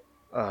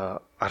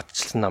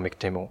ардчилсан намыг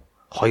тийм үү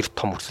хоёр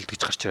том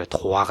өрсөлдөгч гарч ирээд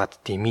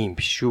хуваагаад дими юм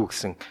биш үү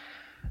гэсэн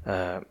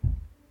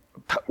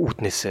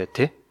үүднээс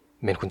те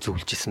мань хүн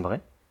зөвлөж исэн байгаа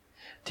юм.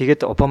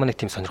 Тэгээд Обаманы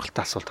тийм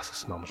сонирхолтой асуулт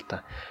асуусан юм л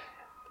да.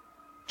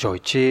 Joe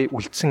чи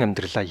үлдсэн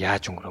амьдралаа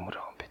яаж өнгөрөмөр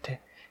байгаа юм бэ те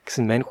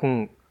гэсэн мань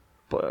хүн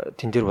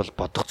тэн дээр бол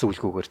бодох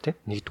зүйлгүйгээр те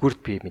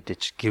нэгдүгürt би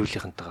мэдээж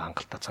гэрүүлийнхэнтэйгээ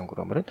хангалттай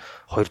цангөрөмөр байна.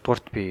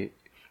 Хоёрдугаарт би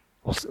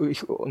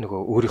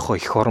нөгөө өөрийнхөө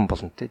эх орон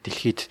болно те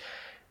дэлхийд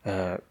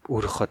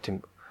өөрийнхөө тийм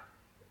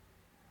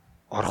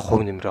орох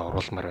хувь нэмрээ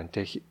оруулмаар байна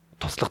те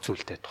туслах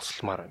зүйлдээ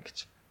тусалмаар байна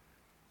гэж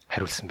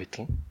хариулсан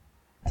байдгийн.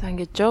 За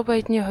ингээд Joe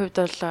Biden-ийн хувьд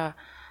бол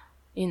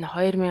энэ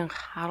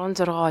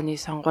 2016 оны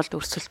сонгуульд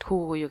өрсөлдөх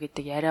үү юу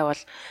гэдэг яриа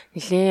бол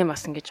нэлээд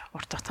бас ингэж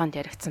урт хугацаанд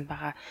яригдсан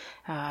байгаа.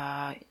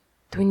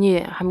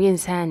 Түүний хамгийн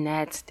сайн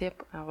найз тий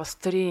улс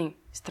төрийн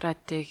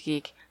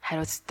стратегийг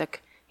хариуцдаг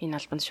энэ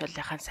албан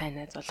тушаалынхаа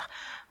сайн найз болох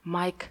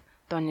Майк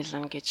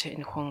Донилан гэж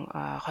энэ хүн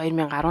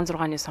 2016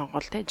 оны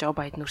сонгуульд тий Joe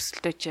Biden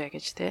өрсөлдөөч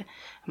гэж тий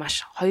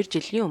маш 2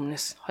 жилийн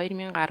өмнөөс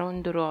 2014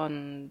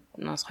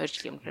 оноос 2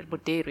 жилийн өмнөр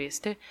бүр дээр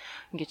үес тий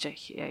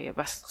ингэж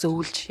бас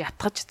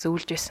ятгаж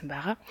зөвлөж байсан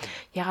байгаа.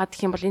 Ягаад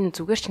гэх юм бол энэ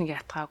зүгээр ч нэг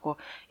ятгаагүй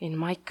энэ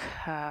Майк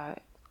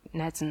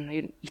найз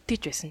нь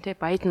итгэж байсан тий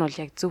Байден бол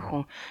яг зөв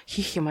хүн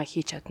хийх юмаа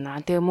хийж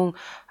чадна. Тэгээ мөн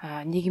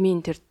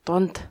нийгмийн тэр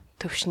дунд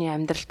төвшний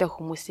амьдралтай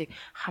хүмүүсийг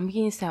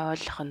хамгийн сайн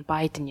ойлгох нь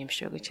Байден юм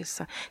шүү гэж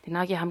хэлсэн. Тэгээ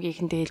нагийн хамгийн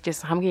ихэндээ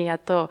хэлжсэн хамгийн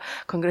ядуу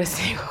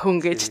конгрессийн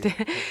хүн гэж тий.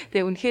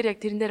 Тэгээ үнэхээр яг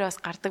тэрэн дээр бас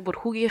гардаг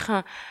бүр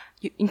хүүгийнхэн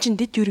эн чин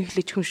дэд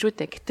ерөнхийлөгч хүн шүү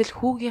дээ. Гэтэл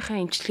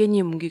хүүгийнхаа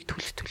эмчилгээний мөнгийг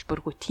төлөх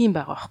төлбөргүй тийм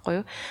байгаа байхгүй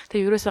юу.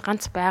 Тэгээ ерөөсөө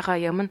ганц байгаа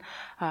юм нь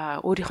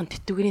өөрийнх нь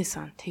тэтгэврийн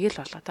сан.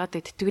 Тэгэл болоо. За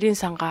тэгээ тэтгэврийн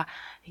сангаа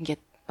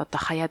ингээд одоо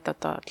хаяад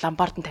одоо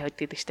ламбард нь тавиад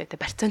гэдэг чтэй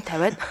барьцаанд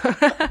тавиад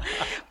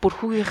бүр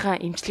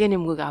хүүгийнхаа эмчилгээний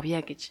мөнгөг авъя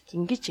гэж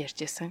ингэж ярьж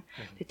байсан.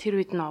 Тэгээ тэр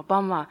үед нь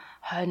Обама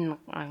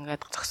хойно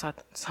ингээд зогсоод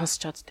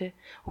сонсчоод тий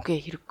үгүй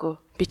хэрэггүй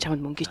би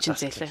чамд мөнгө чинь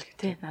зайлаа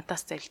тий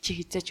надаас зайл чи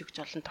хизээч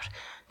өгч олон тор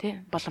тий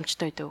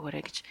боломжтой өдөө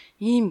өгөөрэй гэж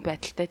ийм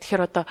байдалтай.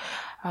 Тэгэхээр одоо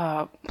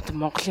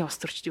Монголын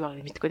улс төрчд юу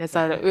байгааг мэдгүй.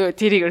 За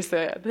тэрийг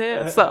ерөөсөө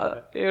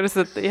тий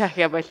ерөөсөө яах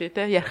юм байли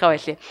тий ярихаа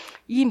байли.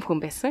 Ийм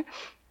хүн байсан.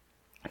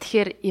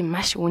 Тэгэхээр ийм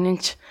маш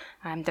үнэнч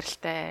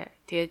амьдралтай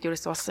тэгээд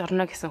ерөөс улс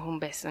орно гэсэн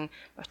хүн байсан.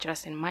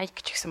 Учираас энэ Майк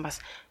ч гэсэн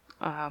бас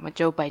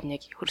Joe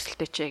Biden-ыг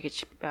хөрсөлтөөч гэж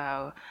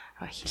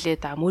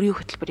хэлээд мөрийн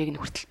хөтөлбөрийг нь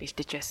хүртэл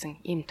бэлдэж байсан.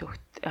 Ийм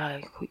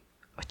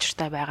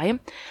учиртай байгаа юм.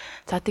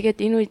 За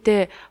тэгээд энэ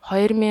үедээ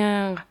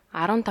 2015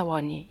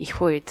 оны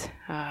их үед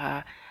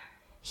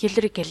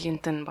Хиллари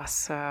Клинтон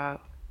бас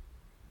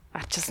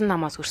арчилсан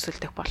намаас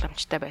өрсөлдөх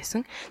боломжтой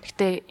байсан.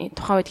 Гэхдээ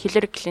тухайн үед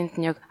Хиллари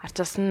Клинтон яг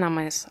арчилсан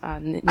намаас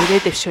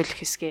нэрээ дэвшүүлэх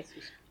хэсгээ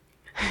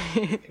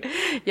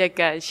яг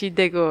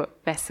шийдээгүй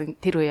байсан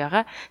тэр үе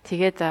байгаа.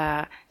 Тэгээд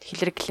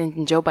Хиллари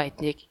Клинтон Joe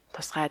Biden-ыг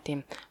тусгай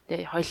тийм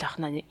хоёул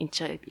ахнаа энэ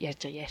ч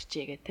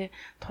ярьчээ гэх тэ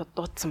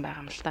дуудсан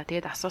байгаа юм л та.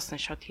 Тэгээд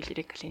асуусан шууд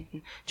Хиллари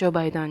Клинтон Joe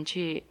Biden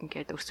чи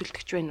ингээд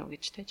өрсөлдөгч байна уу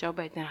гэж тэ. Joe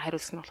Biden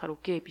хариулсан нь болохоор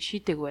үгүй би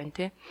шийдээгүй байна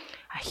тэ.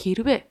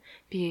 Хэрвээ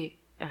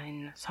би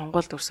энэ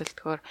сонгуульд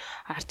өрсөлдөхөөр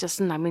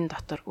арчилсан намын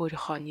дотор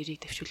өөрийнхөө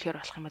нэрийг дэвшүүлэхээр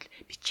болох юм бол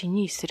би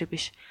чиний эсрэг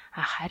биш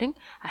харин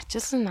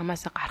арчилсан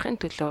намаас гарахын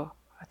төлөө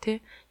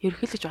тий.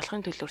 Ерөнхийлөгч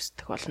болохын төлөө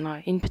өрсөлдөх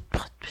болно. Энэ бит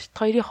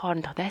хоёрын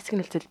хоорондох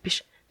дайсагналцал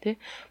биш тий.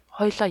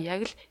 Хоёлаа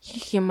яг л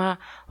хийх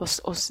юмаа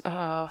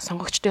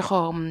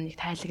сонгогчдынхоо өмнө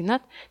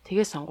тайлагнаад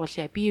тэгээ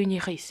сонгуулъя. Би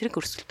юунийхээ эсрэг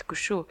өрсөлдөхгүй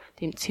шүү.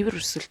 Тийм цэвэр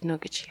өрсөлдөнө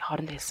гэж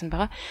хоорондоо хэлсэн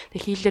байгаа.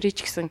 Тэгээ Хиллари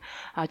ч гэсэн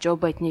Жо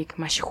Байдныг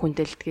маш их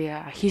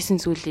хүндэлдэг.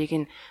 Хийсэн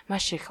зүйлийг нь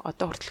маш их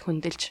одоо хүртэл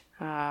хүндэлж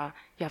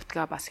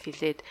явдгаа бас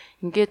хэлээд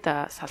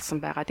ингээд салсан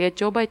байгаа. Тэгээд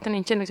Жо Байден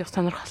энэ ч нэг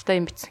сонирхолтой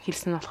юм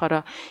хэлсэн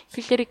болохоор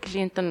Хиллари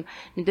Клинтон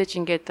мэдээж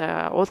ингээд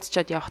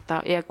уулзчаад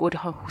явахдаа яг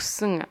өөрийнхөө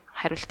хүссэн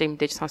хариултыг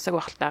мэдээж сонсог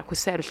байх л та.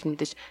 Хүссэн хариулт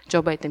мэдээж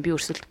Жо Байден би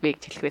өрсөлдөхгүй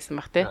гэж хэлэх байсан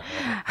баг тий.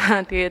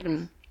 Тэгээд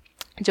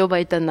Жо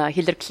Байден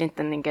Хиллари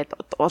Клинтон ингээд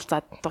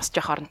уулзаад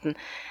тусчих хооронд нь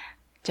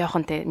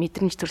жоохон те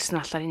мэдрэмж төрсөн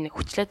болохоор энэ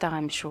хүчлээд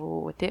байгаа юм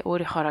шүү те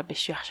өөрийнхоороо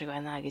биш байх шиг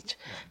байна гэж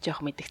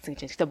жоохон мэдгдсэн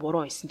гэж. Гэхдээ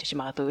буруу байсан ч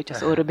юм магадгүй гэж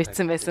бас өөрөө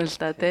битсэн байсан л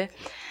да те.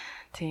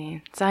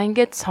 Тийм. За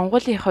ингээд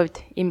сонгуулийн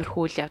хувьд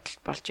иймэрхүү үйл явдал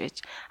болж байж.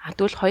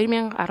 Тэгвэл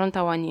 2015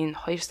 оны энэ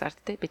 2 сард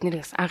те бид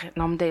нэр анх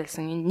номдоо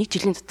ялсан энэ 1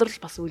 жилийн дотор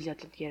л бас үйл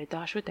явдал яриад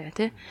байгаа шүү дээ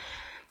те.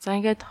 За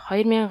ингээд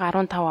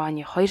 2015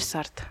 оны 2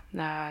 сард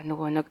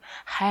нөгөө нэг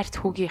хайрт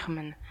хүүгийнх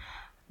минь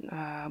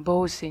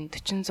Боусын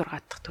 46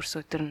 дахь төрс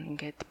өдөр нь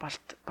ингээд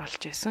болж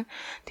байсан.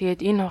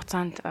 Тэгээд энэ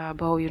хугацаанд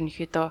Боу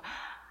ерөнхийдөө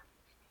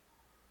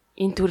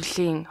энэ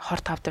төрлийн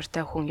хор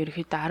тавдартай хүн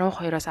ерөнхийдөө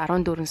 12-оос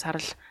 14 сар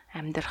л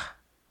амьдрах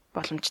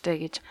боломжтой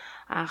гэж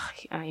анх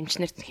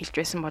эмчнэрт хэлж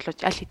байсан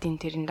боловч аль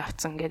хэдийн тэрэнд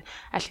авцсан ингээд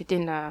аль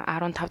хэдийн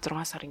 15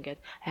 6 сар ингээд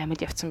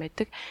амьд явцсан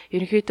байдаг.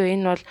 Ерөнхийдөө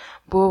энэ бол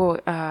Боу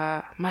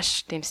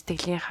маш тийм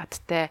сэтгэлийн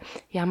хаттай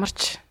ямар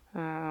ч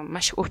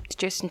маш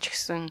өвдөжсэн ч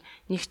гэсэн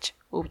нэгч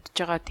өвдөж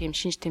байгаа тийм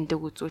шинж тэмдэг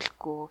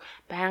үзүүлэхгүй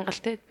байнга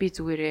л те би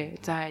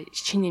зүгээрээ за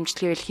шинэ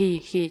имчилгээ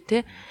хий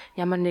те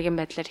ямар нэгэн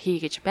байдлаар хий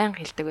гэж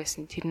байнга хэлдэг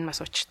байсан. Тэр нь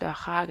бас учиртай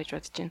байхаа гэж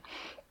бодож байна.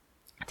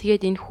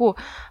 Тэгээд энэ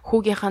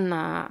хүүгийнх нь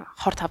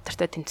хор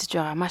тавдартай тэмцэж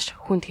байгаа маш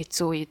хүнд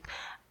хэцүү үед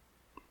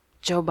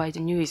Жо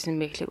Байден юу хийсэн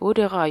бэ гэхлээр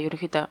өөрийгөө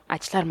ерөнхийдөө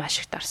ажиллаар маш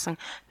их дарсан,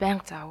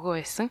 байнга завгүй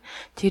байсан.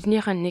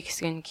 Тэрнийх нь нэг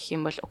хэсэг нь гэх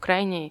юм бол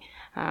Украины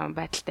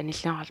байдалтай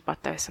нэлээд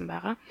холбоотой байсан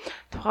байгаа.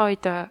 Тухайн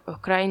үед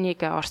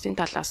Украиныг Оросын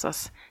талаас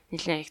бас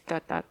нэлээд их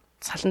одоо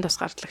салан тус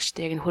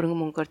гардлагчтай яг хөрөнгө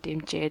мөнгөөр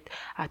дэмжиж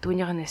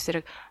түүнийх нь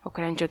эсрэг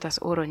украинчуудаас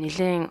өөрөө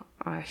нэлээд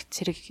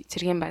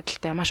цэргийн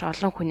байдалтай маш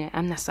олон хүний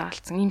амь насаа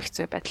алдсан ийм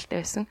хэцүү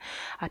байдалтай байсан.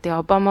 Тэгээ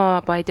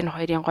Обама Байден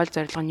хоёрын гол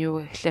зорилго нь юу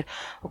вэ гэхээр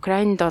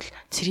Украинд бол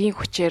цэргийн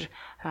хүчээр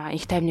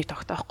их тайвныг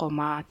тогтоохгүй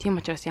маа. Тийм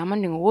учраас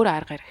ямар нэгэн өөр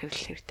арга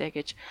хэрэглэх хэрэгтэй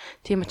гэж.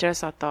 Тийм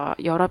учраас одоо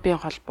Европын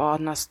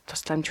холбооноос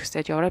тусламж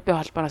хүсэж Европын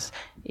холбооноос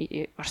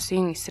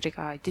Оросын эсрэг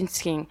эдийн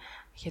засгийн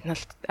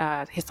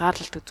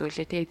хязгаарлалт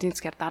үзүүлээ. Тэгээ эдийн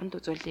засгаар дарамт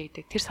үзүүлээ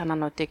гэдэг тэр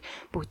санаануудыг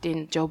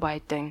бүгдийг Жо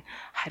Байден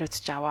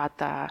хариуцж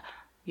аваад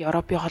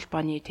Европын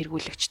холбооны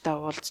тэргүүлэгчтэй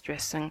уулзж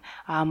байсан.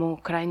 Мөн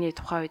Украины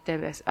тухайн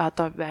үедээ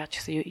одоо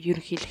байж гэсэн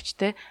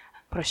ерөнхийлөгчтэй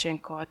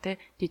Порошенко те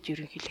дид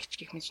ерөнхийлөгч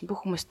гэх мэт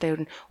бүх хүмүүстэй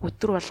ер нь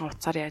өдөр болгон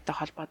уцаар яриад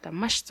холбоотой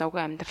маш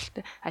завгүй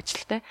амьдралтай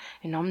ажилтай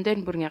энэ ном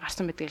дээр бүр ингээ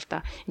гарсан байдаг л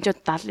да. Энд ч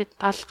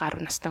 70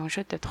 гаруй настай хүн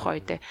шүү дээ тухайн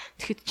үедээ.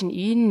 Тэгэхэд чинь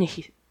энэ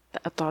их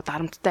одоо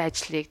дарамттай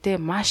ажлыг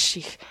те маш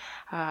их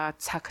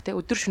цаг те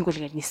өдөр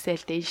шөнөгүй ингээ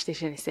нисээл дэж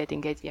дэшээ нисээд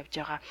ингээд явж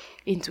байгаа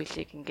энэ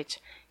зүйлийг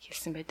ингэж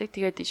хэлсэн байдаг.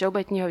 Тэгээд Жо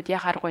Байдны хувьд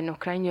яг аргагүй нь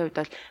Украины хувьд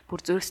бол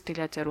бүр зүрх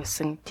сэтгэлээ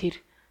зориулсан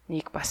тэр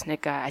нэг бас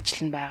нэг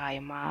ажил нь байгаа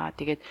юм аа.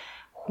 Тэгээд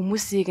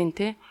хүмүүсийг нь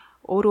те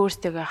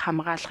өөртөө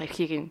хамгаалах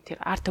эрхийг нь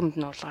тэр ард түмэнд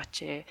нь олгооч.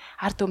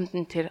 Ард түмэнд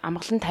нь тэр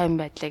амгалан тайван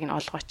байдлыг нь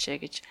олгооч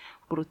гэж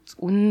бүр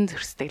үнэн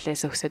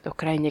зөрсдөглээс өсөд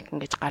Украиныг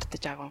ингэж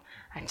гардаж аван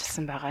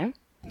анчилсан байгаа юм.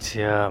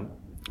 За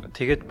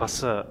тэгээд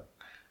бас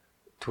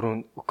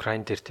түрүүн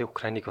Украин дээр те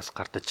Украиныг бас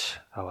гардаж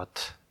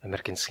аваад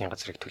Америкийн засгийн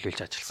газрыг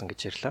төлөөлж ажилласан гэж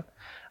ярьлаа.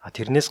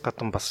 Тэрнээс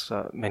гадна бас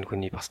мань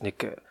хүний бас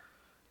нэг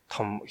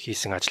том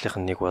хийсэн ажлынх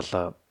нь нэг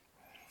бол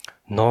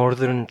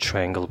Northern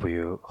Triangle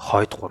буюу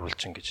хойд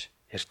гурвалжин гэж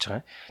ярьж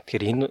байгаа.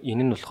 Тэгэхээр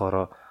энэ нь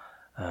болохоор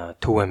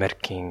Төв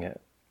Америкийн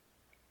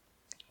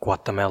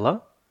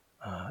Guatemala,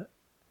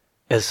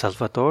 El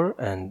Salvador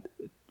and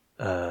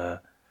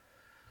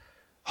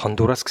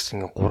Honduras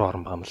гэсэн 3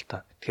 орн байгаа юм л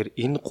да. Тэгэхээр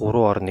энэ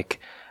 3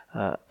 орныг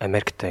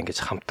Америктай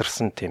ингэж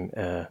хамтарсан тийм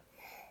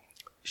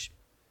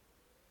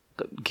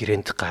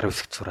гэрээнд гар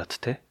үсгэж зураад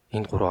те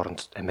энэ 3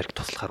 оронд Америк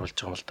туслахаар болж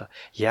байгаа юм л да.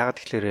 Яагаад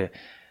тэгэхээр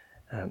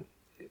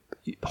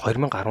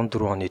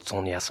 2014 оны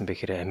 100-ны яасан бэ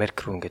гэхээр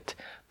Америк руу ингээд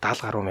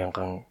 70 гаруй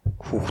мянган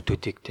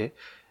хүүхдүүдийг те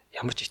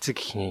ямар ч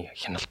эцэг эхний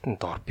хяналтанд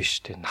доор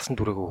биш те насан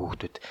туршаагүй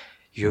хүүхдүүд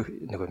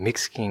нөгөө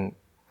Мексикийн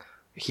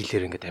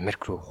хилээр ингээд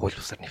Америк руу хууль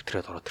бусаар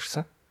нэвтрээд ороод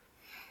ирсэн.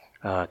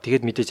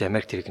 Тэгээд мэдээж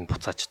Америк тэрийг нь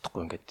буцааж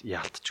чадахгүй ингээд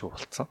яалтчгүй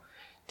болцсон.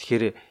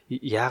 Тэгэхээр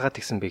яагаад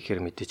гэсэн бэ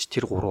гэхээр мэдээж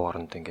тэр 3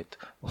 оронд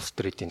ингээд улс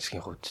төрийн эдийн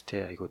засгийн хувьд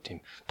те айгуу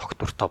тийм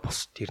тогтвортой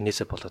бос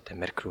тэрнээсээ болоод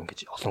Америк руу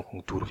ингээд олон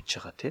хүн дүүрвэж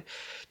байгаа те.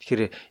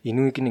 Тэгэхээр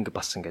энүүийг нь ингээд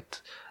бас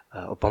ингээд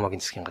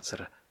Обамагийн засгийн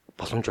газар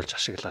боломжуулж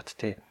ашиглаад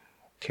те.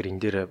 Тэгэхээр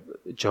энэ дээр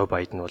Жо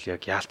Байден бол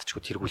яг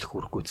яалтчгүй тэргүүлэх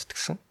үүрэг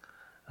гүйцэтгсэн.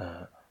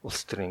 Улс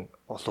төрийн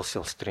олон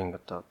улсын улс төрийн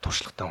одоо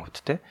туршлагатай хувьд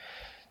те.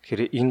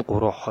 Тэгэхээр энэ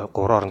гурван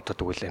оронтой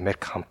тэгвэл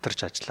Америк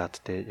хамтарч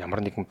ажиллаад те ямар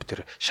нэгэн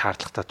тэр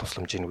шаардлагатай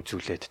тусламжийг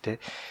үзүүлээд те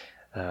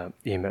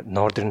ийм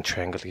Northern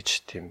Triangle гэж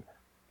тийм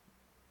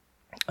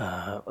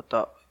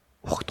одоо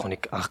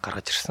ухагтгоныг анх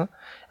гаргаж ирсэн.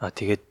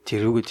 Тэгээд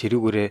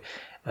тэрүүгээрээ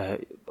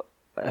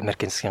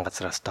Америкийн засгийн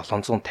газраас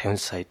 $750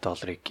 сая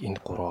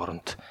энэ гурван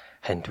оронд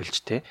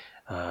хандвилж те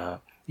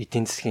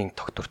эдийн засгийн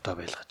тогтвортой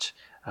байлгаж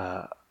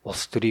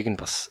улс төрийг нь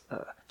бас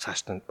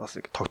цааш нь бас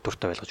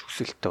тогтвортой байлгаж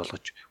өсөлттэй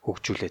болгож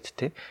хөгжүүлээд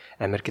те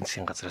Америкийн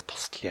засгийн газраас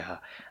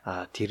туслая.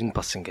 Тэр нь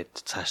бас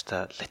ингээд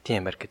цаашдаа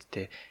Латин Америкт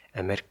те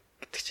Америк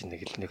гэдэг чинь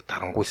нэг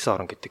дарангуйсан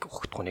орн гэдэг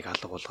ухагтгоныг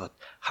алга болгоод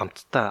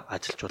хамтдаа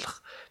ажиллаж болох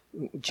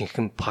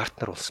жинхэнэ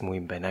партнер улс муу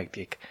юм байна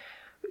гэдгийг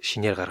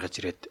шинээр гаргаж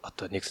ирээд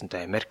одоо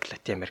нэгсэнтэй Америк,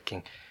 Латин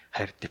Америкийн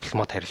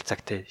дипломат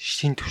харилцааг те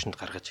шин түвшинд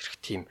гаргаж ирэх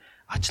тийм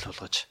ажил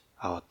болгож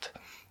аваад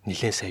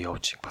нэлээд сайн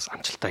явж бас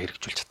амжилтаа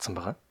хэрэгжүүлж чадсан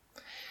байгаа.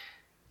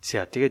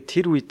 За тэгээд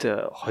тэр үед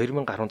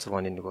 2016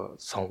 оны нөгөө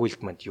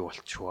сонгуульд манд юу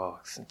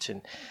болчихвоо гэсэн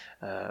чинь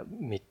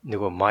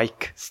нөгөө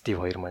Майк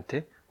Стив хоёр маань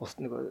те улс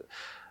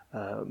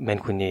нөгөө мань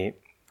хүний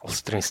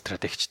улс төрийн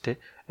стратегчтэй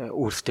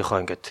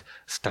өөрсдийнхөө ингээд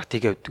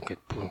стратегиуд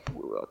ингээд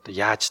одоо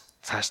яаж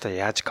цаашдаа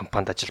яаж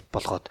компанид ажил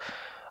болгоод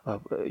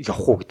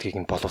явах уу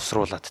гэдгийг нь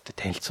боловсруулад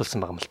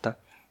танилцуулсан байгаа юм л та.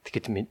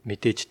 Тэгэхэд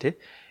мэдээж те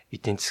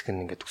эдийн засаг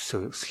нь ингээд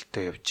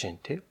өсөлтөө явж гин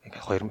те.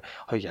 Ингээд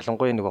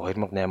ялангуяа нөгөө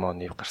 2008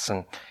 оны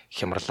гарсан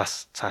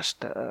хямралаас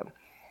цаашдаа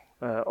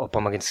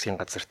Обамагийн засгийн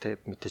газар те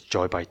мэдээж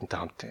Жо Байдентай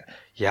хамт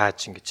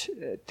яаж ингэж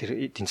тэр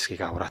эдийн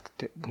засгийг авраад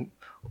те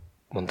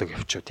мундаг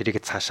явчих.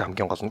 Тэрийг цаашаа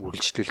хамгийн гол нь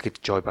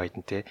үргэлжлүүлэхэд Жо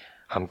Байден те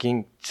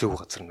хамгийн зөв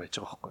газар нь байж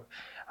байгаа байхгүй.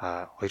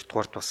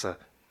 Хоёрдугаарт бас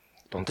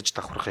дундаж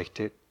давхархыг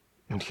те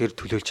үнэхээр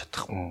төлөөлж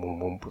чадах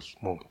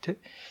мөн те.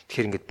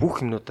 Тэгэхээр ингээд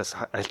бүх юмнуудаас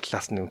аль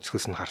талаас нь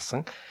өнцгөөс нь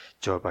харсан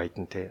Жо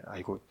Байден те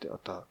айгуу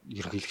одоо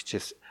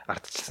ерөнхийлөгчөөс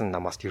ардчилсан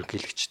намаас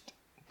ерөнхийлөгчд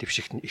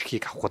дэвшигт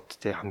эрхийг авахд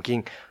те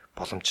хамгийн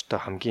боломжтой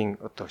хамгийн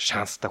одоо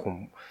шанстай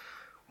хүн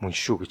мөн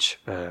шүү гэж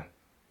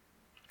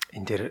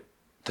энэ дээр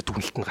одоо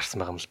дүгнэлтэнд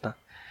гарсан байгаа юм л да.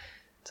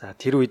 За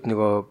тэр үед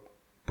нөгөө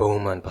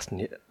Боуман бас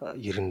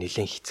ер нь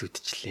нэлээд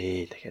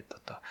хэцүүдчлээ. Дахиад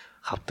одоо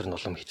хавдар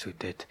нулам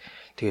хэцүүдээд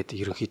тэгээд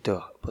ерөнхийдөө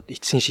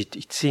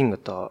эцсийн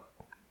одоо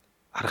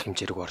арга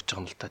хэмжээг орж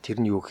байгаа юм л да. Тэр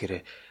нь юу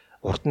гэхээр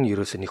урд нь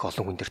ерөөсөө нэг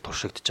олон хүн дээр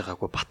туршигдж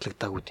байгаагүй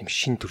батлагдаагүй тийм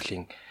шин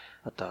төрлийн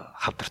одоо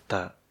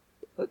хавдартай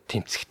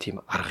тэмцэх тийм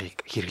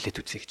аргыг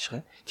хэрэглээд үзье гэж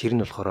байгаа. Тэр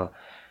нь болохоор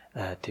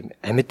тийм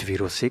амьд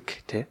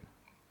вирусыг тий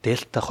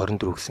Дельта 24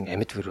 гэсэн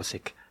амьд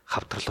вирусыг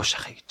хавдар руу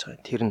шахах гэж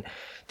байгаа.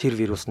 Тэр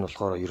вирус нь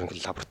болохоор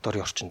ерөнхийдөө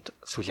лабораторийн орчинд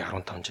сүүлийн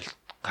 15 жил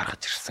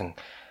гаргаж ирсэн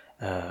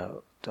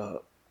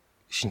одоо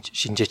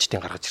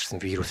шинжээчдийн гаргаж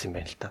ирсэн вирус юм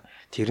байна л да.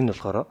 Тэр нь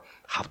болохоор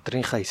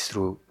хавдрынхаа эс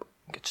рүү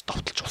ингэж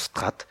довтолж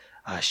устгаад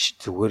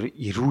зүгээр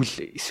эрүүл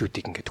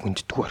эсүүдийг ингэж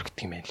хүнддэггүй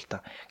харагддаг юм байна л да.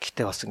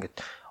 Гэхдээ бас ингэж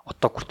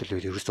одоо хүртэл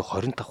ерөөсөө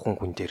 25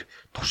 хүн дээр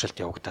туршилт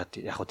явагдаад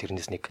яг хөө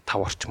тэрнээс нэг 5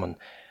 орчим нь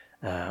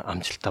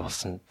амжилттай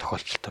болсон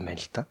тохиолдолтой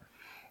байна л да.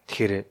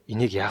 Тэгэхээр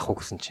энийг яах вэ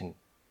гэсэн чинь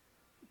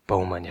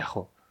Боуман яг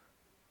уу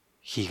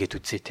хийгээд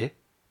үзье те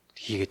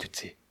хийгээд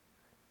үзье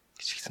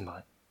гэж хэлсэн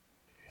байна.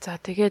 За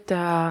тэгээд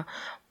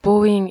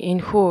Боуинг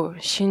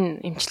энэхүү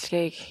шин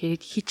эмчилгээг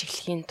хийж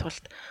эхлэхийн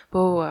тулд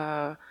Боу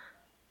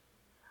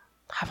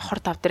хавхар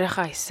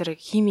давдрынхаа эсрэг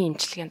химийн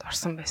эмчилгээнд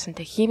орсон байсан.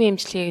 Тэг химийн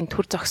эмчилгээг нь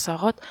төр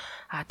зогсоогоод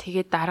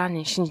тэгээд дараа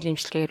нь шинэ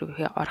эмчилгээ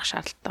рүү орох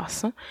шаардлагатай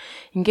болсон.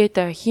 Ингээд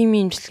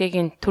химийн эмчилгээг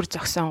нь төр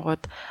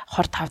зогсонгууд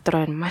хор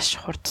тавдар байна маш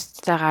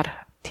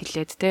хурдтайгаар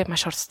тэлээд те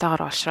маш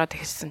хурцтайгаар олшроод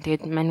ихсэн.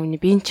 Тэгээд мань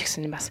үний биеийн ч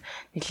гэсэн бас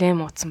нэлээд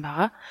муудсан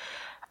байгаа.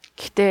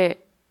 Гэхдээ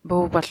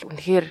Боу бол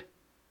үнэхээр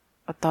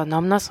одоо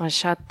номноос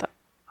уншаад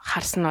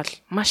харсан бол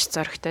маш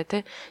зоригтой те.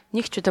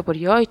 Нэг ч удаа бүр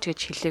ёйж гэж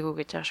хэлээгүү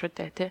гэж байгаа шүү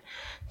дээ те.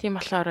 Тийм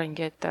болохоор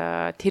ингээд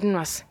тэр нь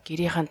бас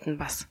гэрийнханд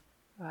нь бас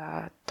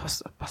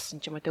тус болсон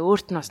ч юм уу те.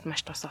 Өөрт нь бас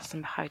маш тус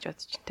болсон байхаа гэж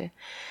бодож байна те.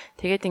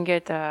 Тэгээд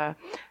ингээд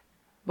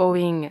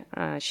Боуинг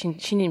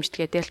шинэ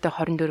эмчилгээ Дельта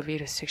 24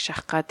 вирусыг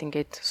шахах гад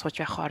ингээд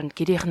сууж байх хооронд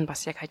гэрийнх нь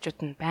бас яг хажууд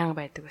нь байнга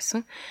байдаг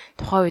байсан.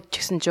 Тухайн үед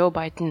ч гэсэн Жо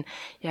Байден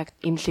яг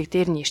эмнэлэг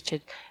дээр нь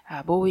ирчээд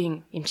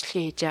Боуинг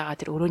эмчилгээ хийж байгаа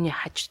тэр өрөөний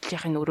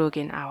хажуудлынхын өрөөг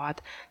нь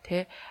аваад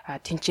тэ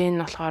тэнцэн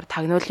нь болохоор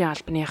тагнуулын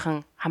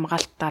албаныхан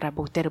хамгаалтаараа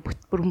бүгдээр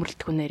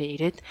бүрмөрлөлтгөнээрээ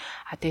ирээд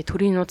тэгээ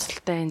төрийн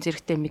нууцтай энэ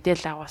зэрэгтэй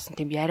мэдээлэл агуулсан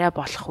тийм яриа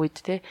болох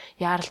үед тэ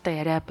яаралтай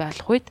яриа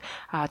болох үед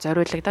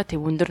зориулагдаа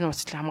тийм өндөр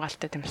нууцлын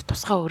хамгаалалттай тийм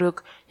тусгай өрөөг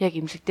яг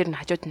эмнэлэг дээр нь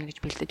хажууд нь гэж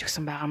бэлдэж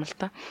өгсөн байгаа юм л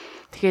да.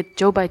 Тэгэхээр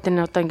Жо Байден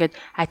одоо ингээд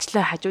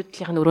ажлаа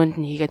хажуудлынхын өрөөнд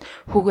нь хийгээд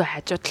хүүгээ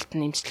хажуудалт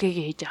нь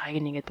эмчилгээгээ хийж байгааг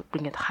нь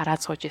ингээд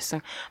хараад сууж исэн.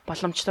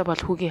 Боломжтой бол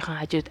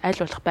хүүгийнхэн хажууд аль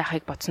болох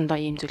байхыг бодсондоо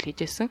ийм зүйл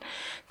хийжсэн.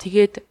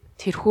 Тэгээд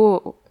тэрхүү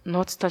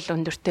нууцтай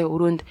өндөртэй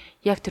өрөөнд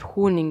яг тэр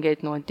хүүн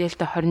ингээд нөгөө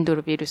Дельта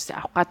 24 вирус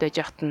авах гад байж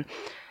хат нь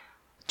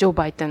Жо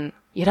Байден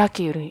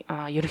Иракийн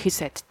ерөнхий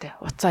сайдтай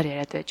уцаар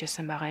яриад байж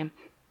байсан байгаа юм.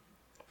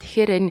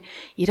 Тэгэхээр энэ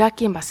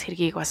Иракийн бас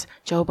хэргийг бас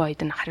Жо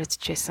Байден хариуцж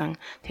байсан.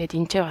 Тэгээд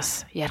энэ ч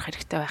бас ярих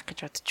хэрэгтэй байх гэж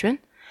бодож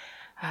байна.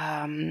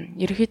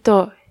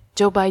 Ерөнхийдөө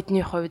Жо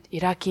Байдены хувьд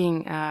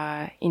Иракийн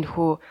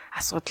энэхүү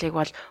асуудлыг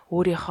бол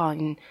өөрийнхөө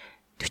энэ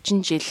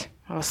 40 жил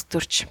улс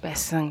төрч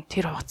байсан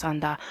тэр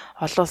хугацаанд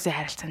олон улсын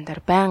харилцаан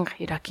дээр байнга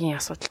Иракийн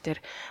асуудал дээр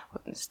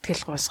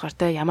сэтгэл гоосгоор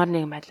те ямар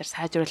нэгэн байдлаар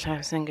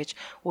сайжруулах юмсан гэж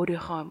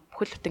өөрийнхөө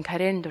бүхэл бүтэн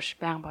карьерийн турш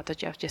байнга бодож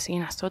явж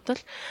байсан энэ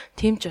асуудал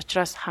тийм ч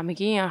учраас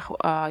хамгийн анх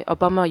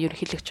Обама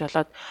ерөнхийлөгч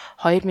болоод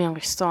 2009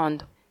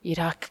 онд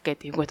Ирак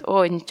гэдэг юмгууд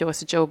энэ ч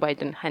бас Жо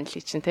Байден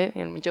хандлыг чинь те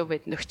Жо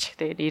Байден өгч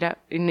тэгээд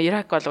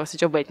Ирак бол бас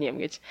Жо Байден юм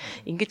гэж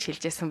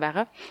ингэж хэлжсэн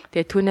байгаа.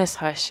 Тэгээд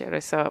түүнээс хойш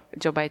ерөөсө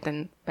Жо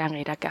Байден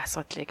байнга Иракийн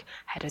асуудлыг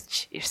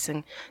хариуцж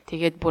ирсэн.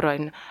 Тэгээд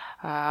бүр энэ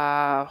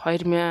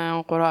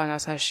 2003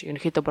 оноос хойш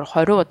ерөнхийдөө бүр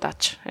 20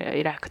 удаач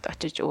Иракт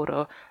очиж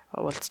өөрөө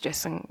уулзж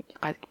байсан,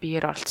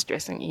 биеэр оролцож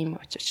байсан ийм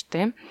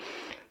очижтэй.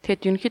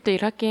 Тэгэхэд ерөнхийдөө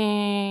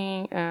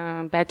Иракийн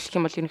байдал гэх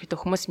юм бол ерөнхийдөө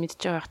хүмүүс мэдж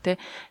байгаа бах те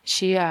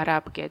Шиа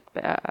Араб гэдэг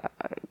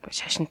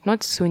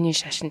шашинтнууд Сүний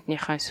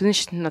шашинтныхаа Сүний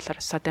шашинт нь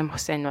бол Саддам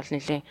Хусейн бол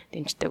нэлээд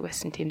дэмждэг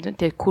байсан тийм дээ.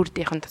 Тэгээд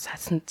Курдийнхэн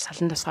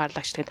салан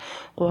тусгаарлагч тэгээд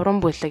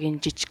гурван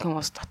бүлэгийн жижигхэн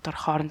улс дотор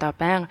хоорондоо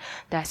байн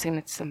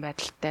дайсагнагдсан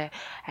байдалтай,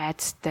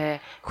 айдастай,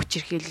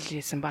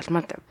 хүчирхийлэлсэн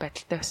балмад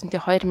байдалтай байсан.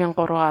 Тэгээд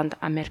 2003 онд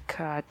Америк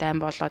дайм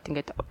болоод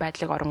ингээд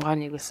байдлыг оронгоо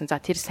нэгүүлсэн. За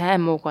тэр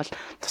сайн мууг бол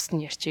тусна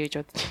ярьчих гэж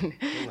бодож байна.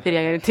 Тэр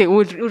яг тийм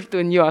үр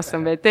дүн юу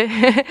асан бай тээ.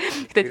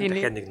 Гэтэ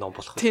дахиад нэг ном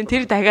болох. Тийм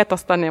тэр дахиад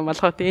тусдаа юм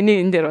болохоо тээ.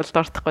 Энийг энэ дээр бол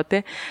дуртахгүй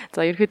тээ.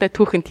 За ерөөдөө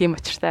түүхэн тийм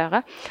очиртай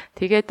байгаа.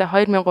 Тэгээд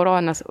 2003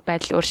 оноос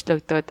байдал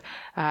өөрчлөгдөд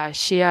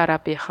Шиа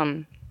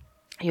Арабийнхан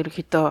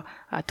ерөнхийдөө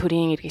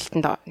төрийн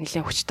эргэлтэнд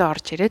нэлээд хүчтэй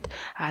орж ирээд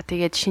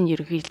тэгээд шинэ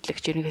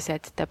ерөнхийлөгч ерөнхий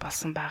сайдтай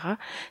болсон байгаа.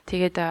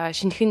 Тэгээд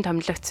шинэхэн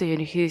томилогдсон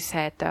ерөнхий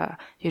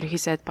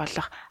сайд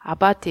болох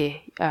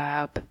Абади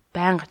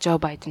байнга Жо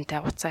Байдентай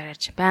уцаар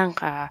ярьж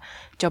байнга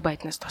Жо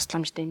Байденаас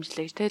тусламж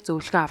дэмжлэг тэ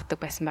зөвлөгөө авдаг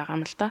байсан байгаа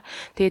юм л да.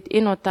 Тэгээд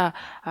энэ удаа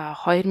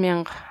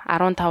 2015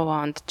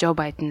 онд Жо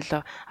Байден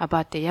л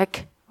Абади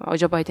яг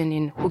Жо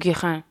Байденийн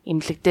хүүгийнхэн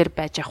эмнэлэг дээр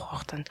байж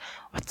авах хугацаанд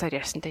уцаар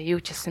ярьсантай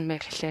юу ч хэлсэн бэ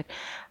гэхлээр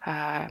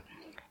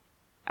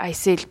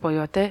ISIL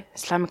буюу те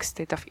Islamic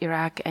State of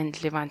Iraq and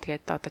Levant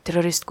гэдэг одоо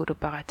террорист групп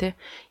байгаа те.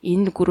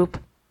 Энэ групп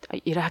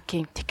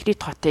Иракийн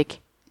Тикрит хотыг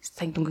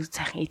сайн дүнгийн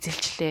сайхан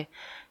эзэлчлээ.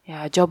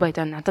 Жо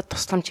Байден надад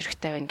тусламж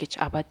хэрэгтэй байна гэж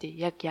Абади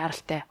яг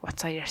яаралтай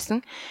уцаар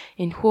ярьсан.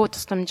 Энэхүү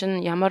тусламж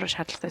нь ямар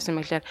шаардлагатайсан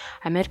бэ гэхээр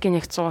Америкийн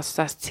нэгдсэн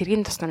улсаас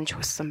цэргийн тусламж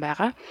хүссэн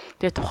байгаа.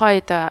 Тэгээ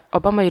тухайн үед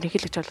Обама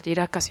ерөнхийлөгч болоод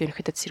Иракаас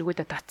ерөнхийдөө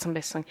цэргүүдэд татсан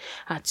байсан.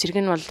 Цэрэг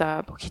нь бол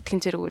хитгэн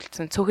цэрэг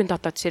үйлдсэн, цөөхөн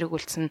дотоод цэрэг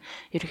үйлдсэн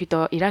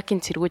ерөнхийдөө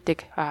Иракийн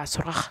цэргүүдийг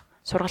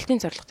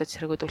сургалтын зорилготой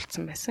цэргүүд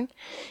үйлдсэн байсан.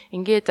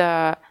 Ингээд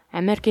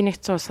Америкийн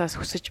нэгдсэн улсаас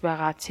хүсэж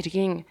байгаа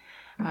цэргийн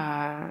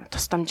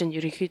тусламж нь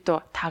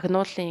ерөнхийдөө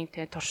тагнуулын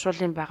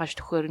туршуулын багаж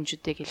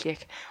төхөөрөмжүүдийг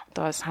илгээх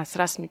одоо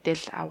сансраас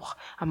мэдээлэл авах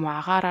амуу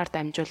агаараар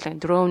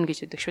дамжуулан дрон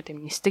гэж үүдэг шүү дээ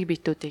нисдэг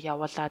битүүдийг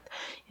явуулаад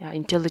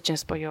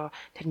intelligence буюу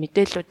тэр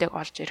мэдээллүүдийг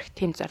олж ирэх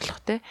тийм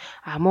зорилготой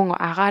мөн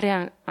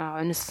агаарын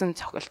онилсон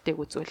цохилтыг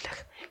үзүүлэх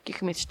гэх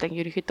мэтчлэн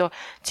ерөнхийдөө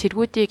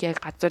цэргүүдийг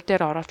яг газар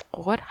дээр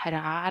оруулахгүйгээр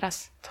харин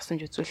агаараас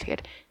тусамж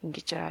үзүүлэхээр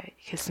ингэж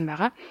хэлсэн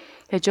байгаа.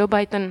 Тэгээ Жо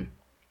Байден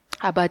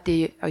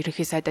Абади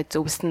ерөнхий сайдад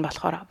зөвлөсөн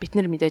болохоор бид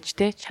нар мэдээж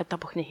те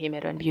чадах бүхний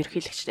хиймээр байна. Би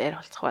ерөнхийлөгчтэй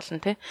ярилцах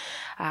болно те.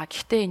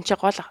 Гэхдээ энэ ч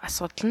гол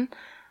асуудал нь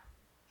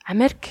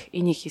Америк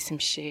энийг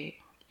хийсэн бишээ.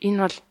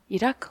 Энэ бол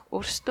Ирак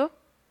өөрсдөө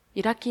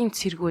Иракийн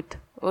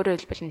цэргүүд өөрөөр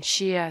хэлбэл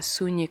Шиа,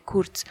 Сүни,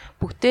 Курд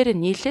бүгдээрээ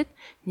нийлээд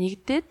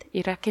нэгдээд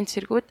Иракийн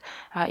цэргүүд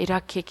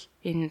Иракийг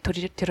энэ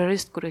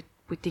террорист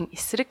группийн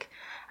эсрэг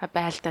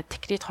байлдаа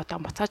Тикрит хотоо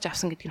буцааж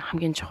авсан гэдэг нь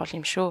хамгийн чухал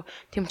юм шүү.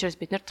 Тийм учраас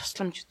бид нар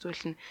тусламж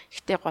үзүүлнэ.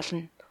 Гэхдээ гол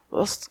нь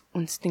улс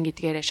үндэстэн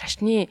гэдгээрээ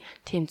шашны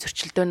тийм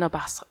зөрчилдөөнөө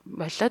багас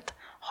болоод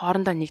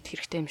хоорондоо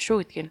нэгдэх хэрэгтэй юм шүү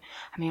гэдгийг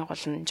хамгийн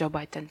гол нь Жо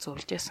Байден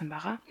зөвлөж байсан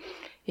байгаа.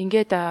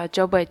 Ингээд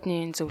Жо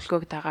Байдений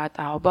зөвлөгөөг дагаад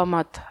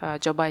Обамад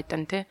Жо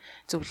Байден те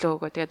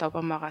зөвлөө өгөө. Тэгээд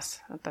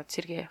Обамагаас одоо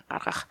цэргээ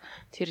гаргах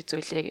тэр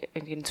зүйлийг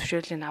ингээд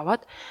зөвшөөрлийг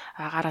аваад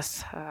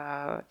агаараас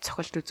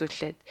цохилт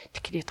үзүүлээд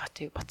Тикрит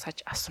хотыг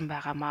буцааж авсан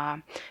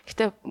байгаамаа.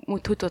 Гэтэ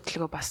төд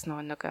бодлого бас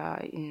нэг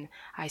энэ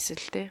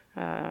ISIL те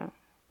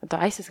одоо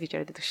ISIS гэж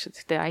яриад байдаг шүү.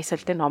 Гэтэ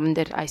ISIL-тэй номон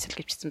дээр ISIL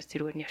гэвчсэн бас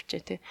тэргээр нь явчаа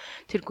тий.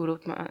 Тэр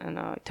групп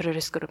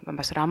террорист групп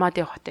бас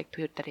Рамади хотыг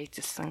тэр дараа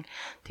эзэлсэн.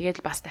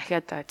 Тэгээд бас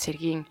дахиад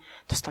цэргийн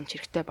тусламж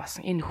хэрэгтэй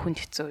болсон. Энэ хүнд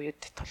хэцүү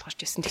үед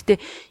тулгарч ирсэн.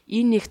 Гэтэ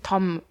энэ нэг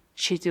том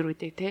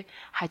шийдвэрүүдийг тий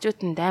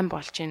хажууд нь дайм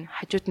болж гин,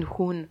 хажууд нь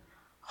хүүн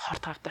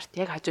хорт хавдарт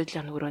яг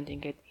хажуудлын өрөөнд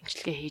ингээд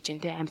имчилгээ хийж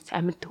гин тий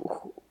амьд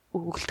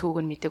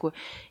өгөлтгүйг нь мэдээгүй.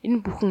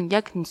 Энэ бүхэн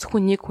яг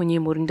зөвхөн нэг хүний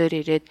мөрөн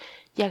дээр ирээд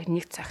яг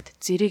нэг цагт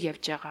зэрэг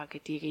явж байгаа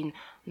гэдгийг энэ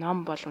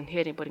ном бол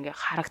үнэхээр бүр ингээ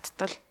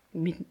харагдтал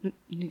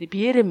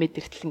биеэрээ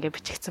мэдэртэл ингээ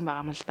бичигдсэн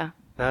байгаа юм л да.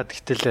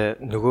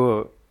 Тэгтэл нөгөө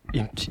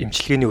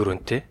эмчилгээний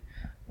өрөөнтэй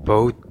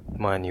бод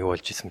маань юу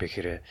болж исэн бэ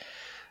гэхээр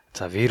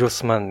за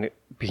вирус маань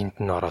биед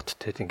нь ороод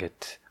те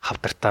ингээд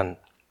хавдартаа нь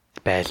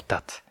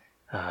байлдаад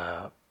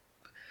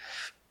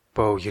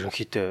боо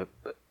ерөнхийдөө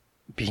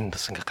биед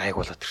бас ингээ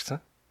гайгуулаад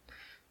ирсэн.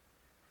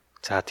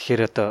 За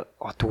тэгэхээр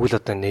тэгвэл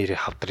одоо нэрээ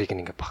хавдрыг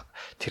ингээ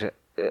тэр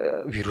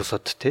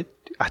вирусод те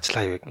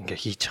ачлаа ингээ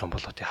хийж байгаа юм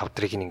болоо те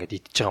хавдрыг ингээ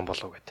идчихэж байгаа юм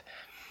болоо гэд.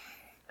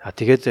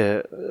 Тэгээд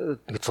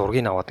нэг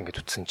зургийг аваад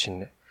ингээд үтсэн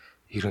чинь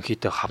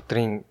ерөнхийдөө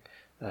хавдрын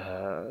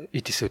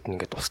эдисүүд нь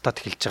ингээд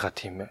устдаад эхэлж байгаа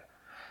тийм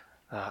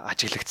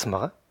ажиглагдсан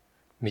байгаа.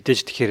 Мэдээж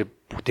тэгэхээр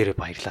бүгдээрээ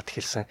баярлаад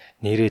эхэлсэн.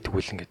 Нэрээ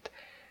тэгвэл ингээд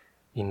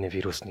энэ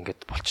вирус нь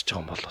ингээд болчихж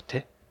байгаа юм болоо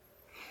те.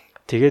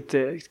 Тэгээд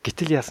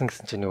гítэл яасан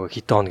гэсэн чинь нөгөө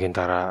хэдэн хоногийн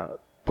дараа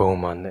бөө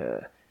маань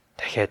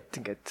дахиад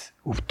ингээд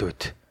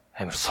өвдөөд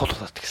амар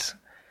сулуулаад эхэлсэн.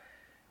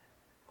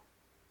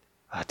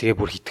 Тэгээ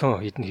бүр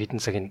хідэн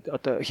цагийн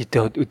одоо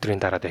хэдэн өдрийн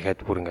дараа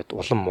дахиад бүр ингээд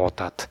улам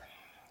муудаад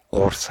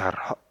 3 сар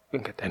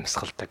ингээд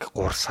амьсгалдаг,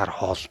 3 сар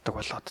хоолдог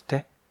болоод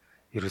те.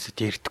 Ерөөсөө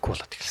дээрдэхгүй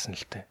болоод эхэлсэн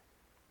л дээ.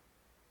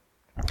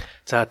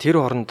 За тэр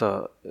хооронд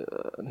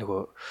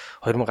нөгөө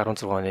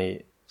 2016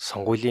 оны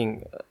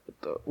сонгуулийн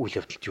үйл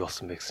явдалд юу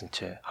болсон бэ гэсэн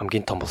чинь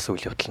хамгийн том болсон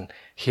үйл явдал нь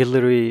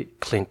Hillary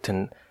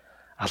Clinton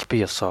албан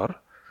ёсоор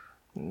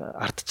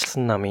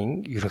ардчилсан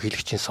намын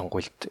ерөнхийлөгчийн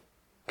сонгуульд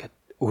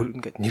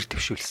ингээд нэр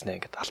дэвшүүлсэн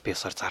ингээд албан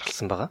ёсоор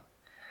зарласан байгаа.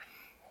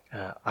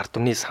 Ард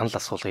түмний санал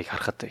асуулгыг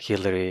харахад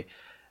Hillary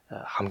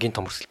хамгийн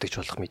том өрсөлдөгч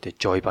болох мэдээ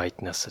Joe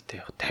Biden-аас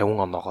 50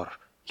 оноогоор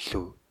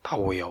илүү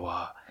давуу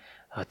яваа.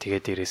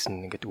 Тэгээд дээрэс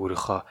нь ингээд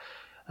өөрийнхөө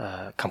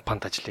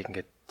кампанит ажлыг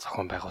ингээд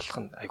зохион байгуулах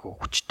нь айгүй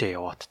хүчтэй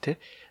яваад те.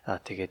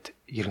 Тэгээд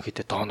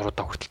ерөнхийдөө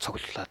доонруудаа хүртэл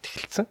цуглуулад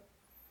эхэлсэн.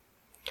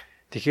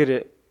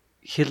 Тэгэхээр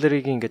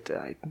Hillary-гийн ингээд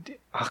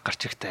анх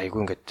гарч ирэхдээ айгүй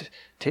ингээд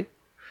те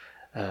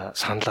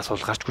саналаас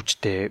улгарч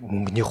хүчтэй,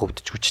 мөнгөний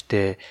хувьд ч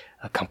хүчтэй,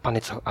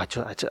 кампанит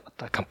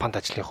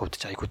ажлын хувьд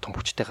ч айгүй том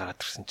хүчтэй гараад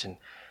ирсэн чинь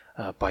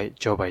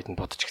Joe Biden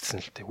бодож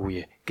гисэн л дээ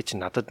үе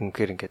гэж надад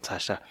үнэхээр ингээд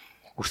цаашаа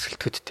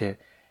өрсөлдөхөд те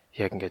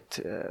яг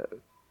ингээд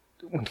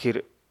үнэхээр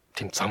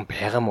тийм зам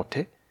байгаа мó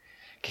те.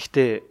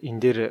 Гэхдээ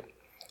энэ дээр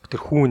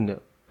тэр хүн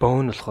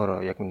боон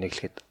болохоор яг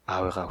нэглэхэд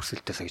аавыгаа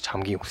өрсөлдөөсэй гэж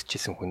хамгийн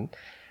хүсчихсэн хүн.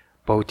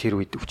 Боо тэр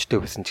үед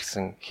өвчтөй байсан ч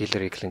гэсэн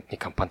Hillary Clinton-ы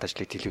кампанит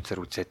ажлыг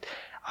телевизээр үзээд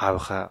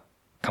аавыгаа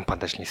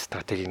кампанит ажлын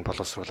стратегийг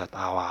боловсруулад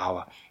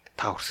аава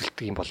та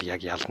өрсөлдөг юм бол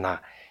яг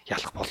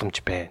ялах боломж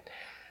байна.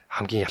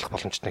 Хамгийн ялах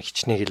боломжтой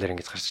хичнээн хэлээр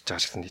ингэж гарч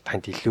байгаа шигсэн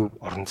танд илүү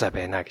орон зай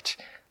байна гэж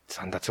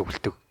сандаа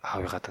зөвлөдөг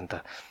аавыгаа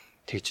дандаа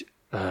тэгж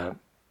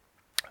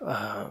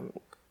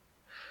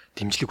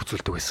дэмжлэг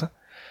үзүүлдэг байсан.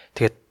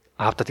 Тэгээд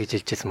аавдаа тэгж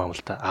хэлжсэн юм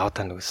л да.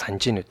 Аавдаа нэг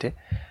санаж гинүү те.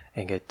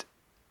 Ингээд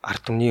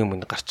ард түмний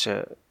өмнө гарч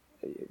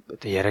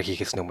яриа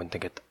хийхээс өмнө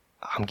ингээд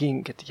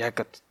хамгийн ингээд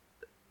яг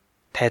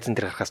тайзан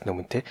дээр гарахаас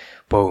өмнө те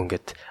боо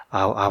ингээд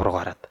аав руу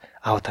гараад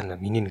аав тань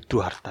миний нүд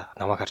рүү хар та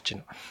намайг харж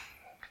гинүү.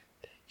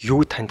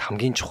 Юу танд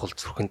хамгийн чухал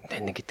зүрхэнд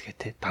тань гэдгээ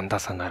те дандаа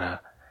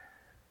санаараа.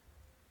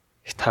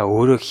 Та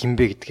өөрөө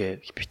хинбэ гэдгээ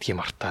битгий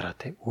мартаараа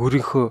те.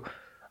 Өөрийнхөө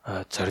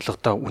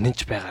зорилгодоо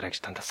үнэнч байгаараа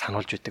гэж дандаа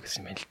сануулж өгдөг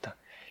гэсэн юм байна л да.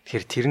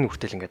 Тэгэхээр тэр нь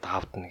хүртэл ингээд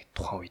аавд нэг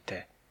тухайн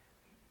үедээ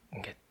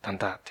ингээд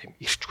дандаа тийм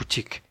ирч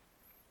хүчийг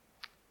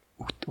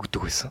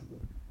өгдөг байсан.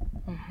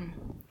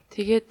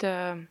 Тэгээд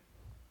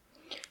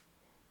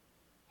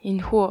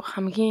энэ хүү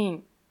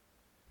хамгийн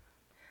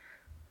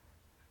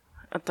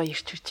одоо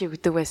ирч хүчийг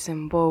өгдөг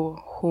байсан бөө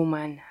хүү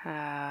маань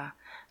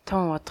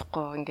тун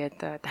удахгүй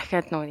ингээд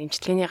дахиад нөгөө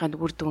имчилгээнийхаа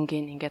үр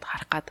дүнгийн ингээд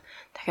харах гад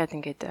дахиад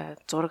ингээд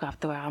зураг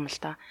авдаг байгаа юм л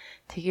та.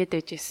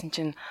 Тэгээд дэжсэн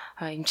чинь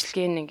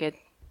имчилгээ нь ингээд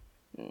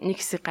нэг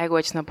хэсэг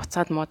гайгүй байжнаа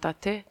буцаад муудаа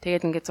тий.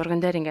 Тэгээд ингээд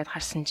зурган дээр ингээд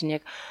харсан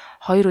чинь яг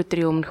 2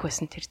 өдрийн өмнөх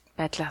байсан тэр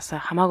байдлаас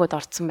хамаагүй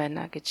орцсон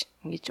байна гэж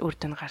ингэж үр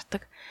дүн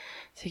гардаг.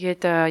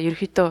 Тэгээд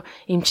ерөөхдөө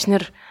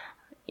эмчнэр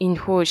энэ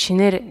хүү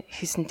шинээр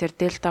хийсэн тэр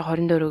дельта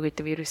 24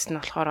 гэдэг вирус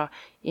нь болохоор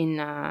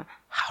энэ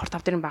хавар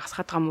тавдрын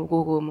багасгаад байгаа юм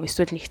үгүйгөө юм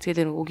эсвэл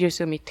нэгцгээд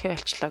өгөөсөө мэдхээ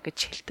болчлоо гэж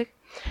хэлдэг.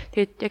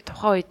 Тэгээд яг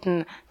тухайн үед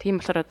нь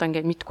тийм болохоор одоо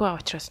ингээд мэдгүй байгаа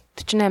учраас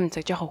 48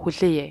 цаг жоохон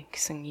хүлээе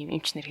гэсэн юм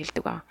эмчнэр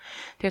хэлдэг ба.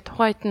 Тэгээд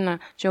тухайн үед нь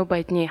Joe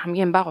Biden-ы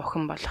хамгийн бага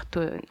охин болох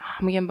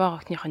хамгийн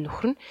бага охиныхоо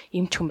нөхөр нь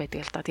эмч хүн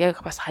байдаг л да. Тэгээд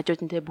яг бас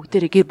хажууд нь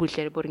бүгдээрээ гэр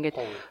бүлээр бүр ингээд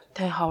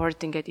тэ Howard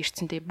ингээд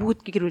ирсэн тэ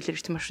бүгд гэр бүлээр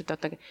ирсэн маршрут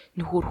одоо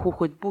нөхөр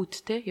хүүхэд бүгд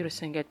тэ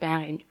ерөөсөө ингээд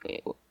баян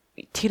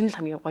тэр нь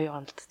хамгийн гоё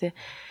юм л тэ.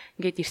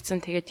 Ингээд ирсэн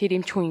тэгээд тэр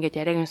эмч хүн ингээд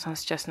яриаг нь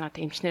сонсч яснаа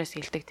тэ эмчнээс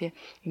хэлдэг тэ.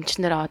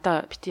 Эмчнэрээ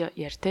одоо бит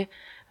яар тэ.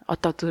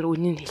 Одоо зөвөр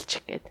үннийг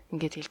хэлчих гээд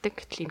ингээд хэлдэг.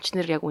 Гэтэл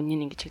эмчнэр яг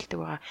үннийг ингэж хэлдэг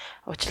байгаа.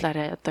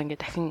 Уучлаарай одоо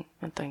ингээд дахин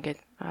одоо ингээд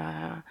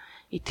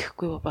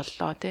идэхгүй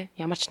боллоо тий.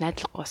 Ямар ч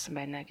найдлахгүй болсон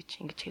байна гэж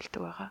ингэж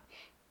хэлдэг байгаа.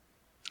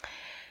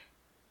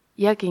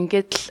 Яг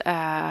ингээд л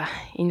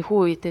энэ хүү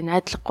үед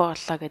найдлахгүй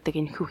боллоо гэдэг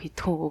энэ хүү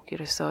хитгэн үг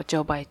ерөөсөө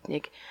Joe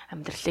Biden-ыг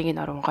амьдралыг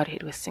нь оронгоор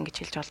хэрэгэлсэн гэж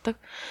хэлж болдог.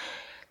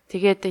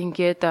 Тэгээд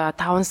ингээд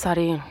 5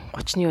 сарын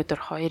 30-ны өдөр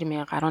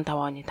 2015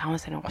 оны 5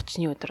 сарын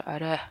 30-ны өдөр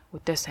орой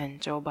өдөө сайн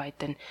Joe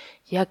Biden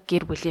яг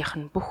гэр бүлийнх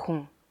нь бүх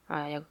хүн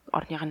яг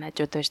орных нь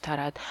хажууд байж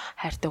тараад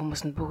хайртай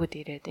хүмүүс нь бүгд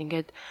ирээд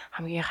ингээд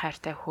хамгийн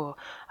хайртай хүү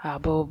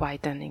Joe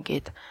Biden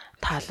ингээд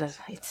таал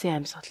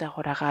эцсийн амьсгалыг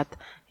хураагаад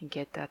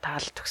ингээд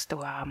таал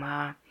төгсдөг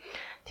байгаамаа.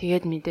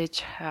 Тэгээд мэдээж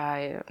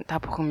та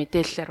бүхэн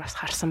мэдээлэлээр бас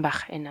харсан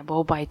байх энэ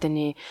Joe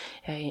Biden-ы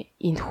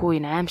энэ хүү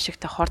энэ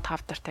аимшигтай хорт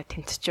хавдартай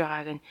тэмцэж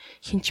байгааг нь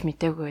хинч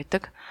мэдээгүй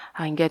байдаг.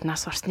 Ингээд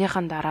нас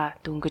барсныхан дараа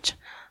дөнгөж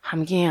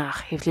хамгийн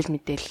анх хэвлэл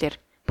мэдээлэлээр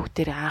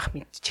бүгдээрээ анх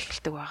мэдчих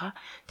эхэлдэг байгаа.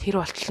 Тэр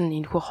болтол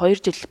нь энэхүү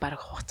 2 жил бараг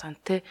хугацаанд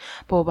те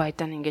Бо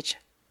Байден ингэж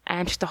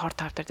аимшигтай хор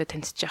тавтартай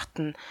танилцж яхад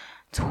нь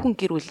зөвхөн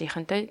гэр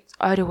бүлийнхэнтэй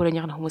ойрын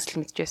хүрээнийх нь хүмүүс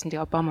л мэдчихсэн.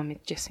 Тэгээ Обама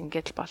мэдчихсэн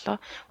ингээд л болоо.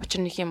 Учир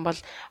нь юм бол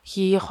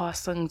хий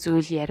хоосон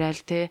зүйл яриа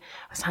л те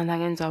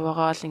санаагийн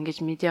зовоогоо л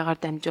ингэж медиагаар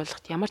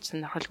дамжуулахад ямар ч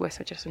сонирхолгүй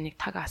байсан учраас нэг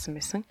таг аасан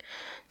байсан.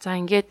 За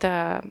ингээд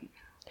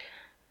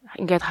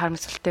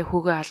харамсалтай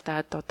хүүгээ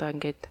алдаад одоо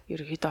ингээд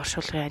ерөөхдөө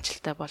оршуулгын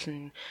ажилтаа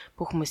болно.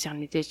 Бүх хүмүүсийн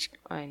мэдээж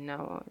энэ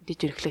диж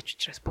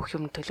эрхлэгч учраас бүх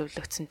юм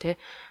төлөвлөгдсөн те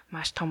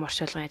маш том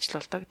оршуулгын ажил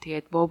болдог.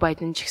 Тэгээд Бо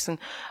Байден ч гэсэн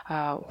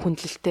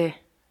хүндлэлтэй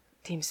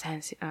тийм сайн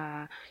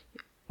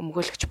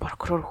өмгөөлөгч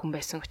прокурор хүн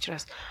байсан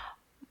учраас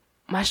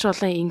маш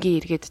олон энгийн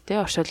иргэд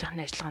те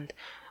оршуулгын ажиллагаанд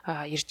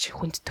ирж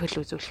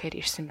хүндэтгэл үзүүлэхээр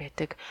ирсэн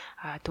байдаг.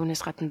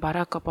 Түүнээс гадна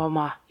Барак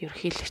Обама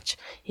ерөнхийлөгч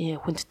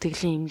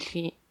хүндэтгэлийн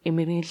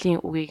эмгэглийн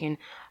үгийг нь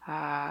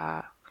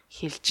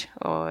хэлж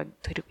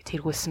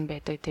тэргүүлсэн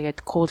байдаг.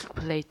 Тэгээд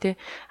Coldplay те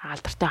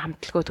алдартай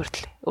хамтлагууд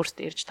хүртэл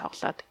өөрсдөө ирж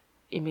тоглоод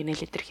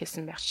эмгэгнэл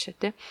илэрхийлсэн байх жишээ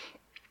те.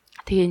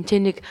 Тэгээ энэ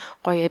нэг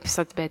гоё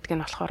эпизод байдаг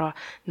нь болохоор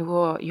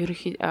нөгөө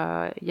ерөнхий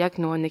яг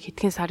нөгөө нэг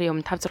хэдхэн сарын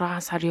өмнө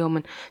 5-6 сарын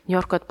өмнө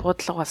Нью-Йоркод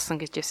буудлага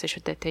болсон гэж байсан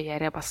шүү дээ. Тэ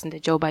яриа болсон.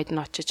 Тэ Жо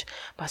Байден очиж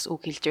бас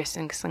үг хэлж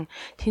байсан гэсэн.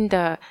 Тэнд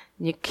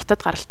нэг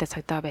хятад гаралтай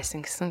цагдаа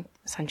байсан гэсэн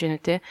санаж байна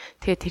үү те.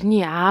 Тэгээ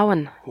тэрний аав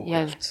нь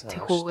яг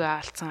тэхүүгээ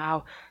алдсан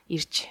аав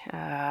ирж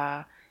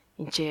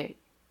энэ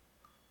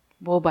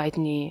Бо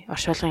Байдены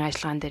оршуулгын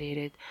ажиллагаан дээр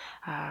ирээд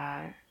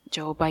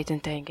Жо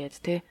Байдентай ингээд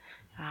те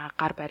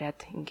гар бариад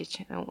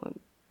ингэж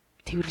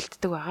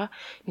тэрвэрлддэг байгаа.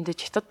 Мэдээж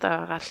хятад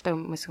гаралтай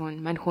хүмүүс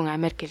мань хүн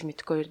Америк хэл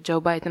мэдгүй, Жо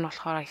Байден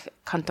болохоор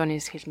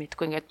Кантонес хэл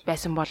мэдгүй ингээд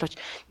байсан боловч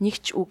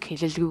нэг ч үг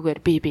хэлэлгүйгээр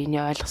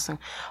биений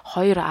ойлгосон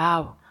хоёр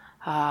аав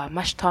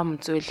маш том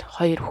зүйл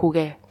хоёр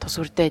хүүгээ тус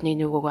үрдээ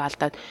нэг нөгөөгөө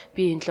алдаад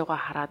би энэ лугаа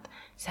хараад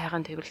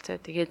сайхан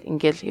тэрвэлцээ. Тэгээд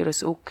ингээд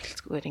ерөөс үг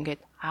хэлцгээр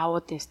ингээд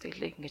аавуудын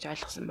сэтгэлийг ингээд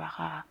ойлгосон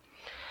байгаа.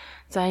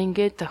 За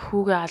ингээд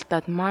хүүгээ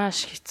алдаад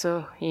маш хэцүү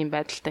юм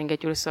байдалтай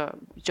ингээд ерөөсө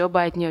Жо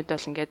Байдены хувьд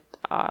бол ингээд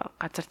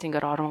газар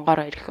тэнгэр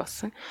оронгоор ирэх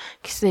болсон.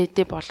 Гэсэн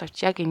хэдий боловч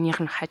яг энийх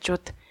нь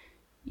хажууд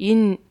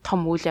энэ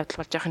том үйл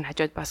явдал болж байгаахын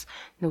хажууд бас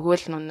нөгөө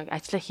л нэг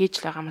ажиллаа хийж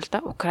л байгаа юм л да.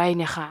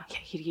 Украиныхаа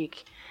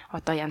хэргийг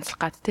одоо янзлах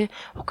гад те.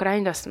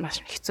 Украинд бас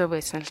маш хэцүү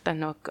байсан л да.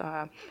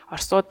 Нөгөө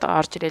Оросууд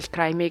орж ирэл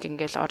Краймыг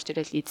ингээл орж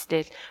ирэл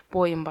эздээл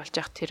буу юм болж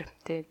явах тэр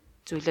те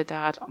зүйлээд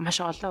байгаа маш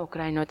олон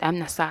украинууд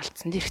амь насаа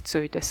алдсан тэр хэцүү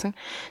үед байсан.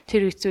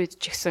 Тэр хэцүү үед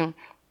ч гэсэн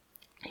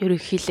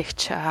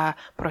ерөнхийлөгч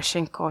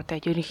Порошенко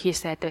тэгээд ерөнхий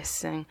сайд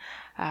байсан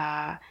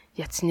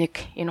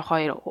Яцник энэ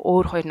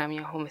өөр хоёр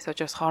намын хүмүүс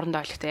учраас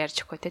хоорондоо ойлгохтой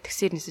ярьж өгөхгүй те.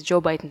 Тэгсэрнээс Жо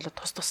Байден л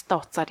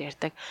тус-тустай уцаар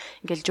ярьдаг.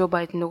 Ингээл Жо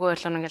Байден нөгөө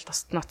орлоо ингээл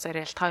тустай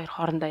уцаар яриад та хоёр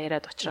хоорондоо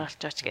яриад уучралж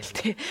байгаа ч гээл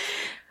те.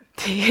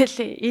 Тэгэл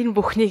энэ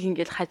бүхнийг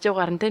ингээл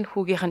хажуугаар нь те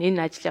хүүгийнх нь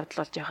энэ ажил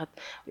явдал болж байхад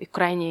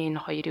Украиний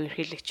энэ хоёр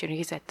ерөнхийлөгч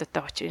ерөнхий сайдтай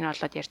очиж энэ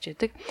болоод ярьж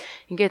байдаг.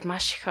 Ингээд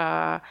маш их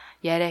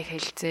яриа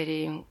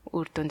хэлцээрийн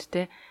үр дүнд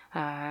те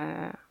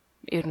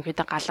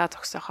ерөнхийдөө галаа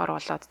зогсоохоор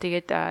болоод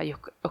тэгээд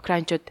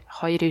Украинчууд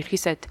хоёр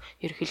ерөнхий сайд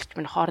ерөнхийлөгч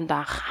минь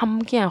хоорондоо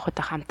хамгийн анх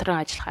удаа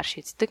хамтран ажиллахаар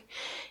шийддэг.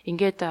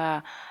 Ингээд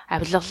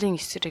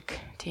авилгалын эсрэг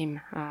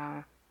тийм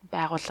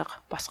байгууллага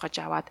босгож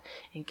аваад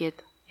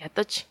ингээд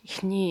ядаж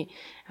ихний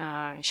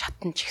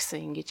шатан ч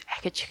гэсэн ингэж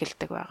ахиж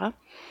эхэлдэг байгаа.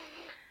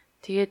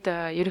 Тэгээд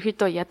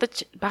ерөнхийдөө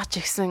ядаж баг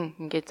ч ихсэн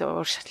ингээд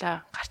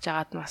ууршлаа гарч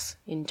агаад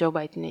бас энэ Жо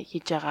Байдены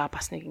хийж байгаа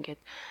бас нэг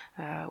ингээд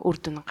үр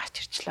дүн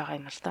гарч ирж байгаа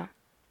юм л да.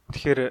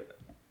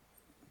 Тэгэхээр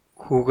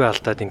хүүгээ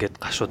алдаад ингээд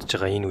гашуудж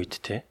байгаа энэ үед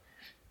те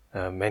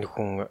мань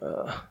хүн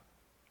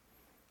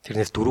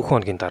тэрнээс 4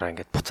 хоногийн дараа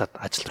ингээд буцаад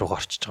ажил руу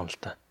орчиж байгаа юм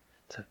л да.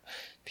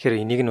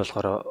 Тэгэхээр энийг нь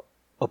болохоор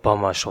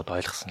Обама шууд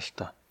ойлгосон л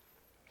та.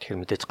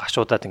 Тэгэхээр мэдээж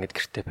гашуудаад ингээд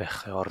гэртээ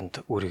байх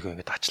оронд өөрийгөө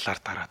ингээд ажлаар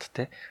дараад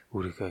те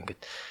өөрийгөө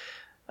ингээд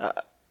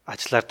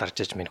ажлаар дарж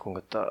иж мань хүн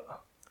ингээд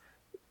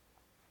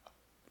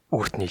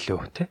үрт нийлөө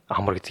те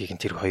амар гэдгийг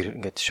тэр хоёр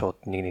ингээд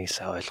шууд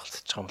нэгнээсээ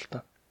ойлголцож байгаа юм л да.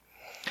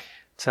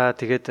 За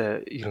тэгээд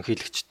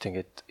ерөнхийлөгчтэй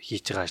ингээд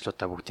хийж байгаа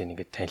ажлуудаа бүгдийг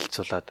ингээд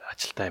танилцуулаад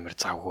ажилтаа амар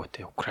завгүй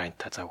те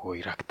Украинта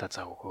завгүй, Иракта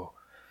завгүй.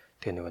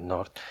 Тэгээ нэг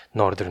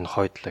Northern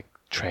Hydroelectric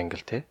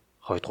Triangle те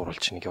хойд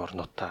гурвалжны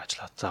орнуудаа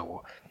ажиллаад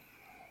завгүй.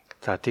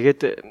 За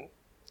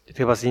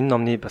тэгээ бас энэ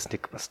номны бас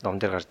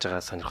ном дээр гарч байгаа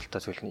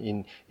сонирхолтой зүйл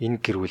нь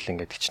энэ гэр бүл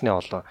ингээд хичнээн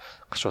олон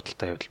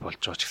гашуудалтай явдал болж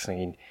байгаа ч гэсэн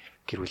энэ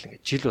гэр бүл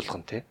ингээд жил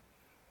болгон те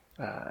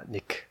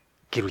нэг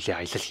гэр бүлийн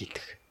аялал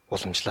хийдэг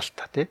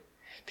уламжлалтаа те.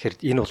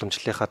 Тэгэхээр энэ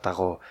уламжлалынхаа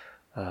дагуу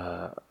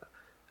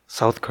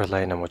South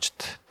Carolina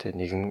мужид тэ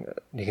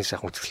нэгэн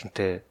сайхан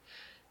үзэсгэлэнтэй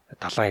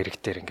далайн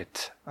ирэг дээр ингээд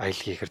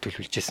аялал хийхээр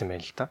төлөвлөжсэн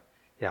байна л да.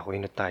 Яг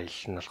энэ удаа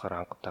аялал нь болохоор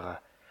анхудаага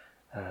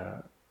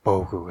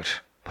боогоор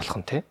болох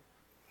нь тэ.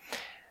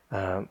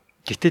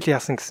 Гэтэл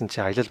яасан гэсэн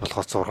чи аялал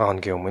болохоос 6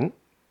 хоногийн өмнө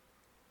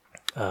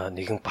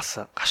нэгэн бас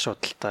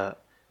гашуудалтай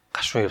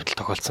гашуун явдал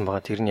тохиолдсон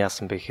байгаа. Тэр нь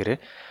яасан бэ гэхээр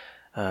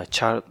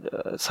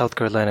South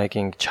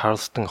Carolina-гийн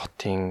Charleston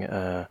хотын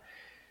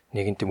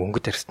нэгэн тийм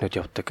өнгөт арстнууд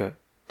явдаг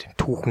тийм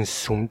түүхэн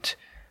сүмд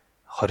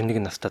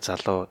 21 настай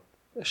залуу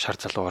шар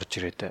залуу орж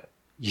ирээд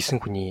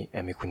 9 хүний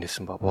амийг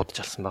хүнээсэн ба буудаж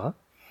алсан байгаа.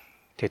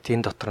 Тэгээд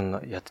энэ дотор нь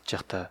ядж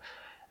байхдаа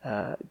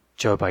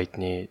Жо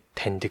Байдны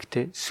таньдаг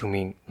те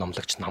сүмийн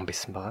номлогч нам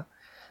байсан байгаа.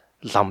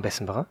 Лам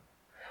байсан байгаа.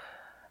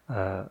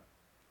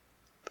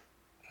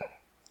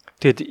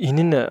 Тэгэд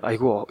энэ нь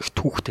айгүй их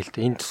түүхтэй л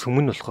дээ. Энд сүм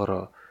нь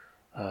болохоор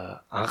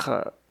анх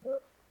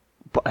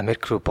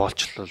Америк руу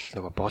боолчлол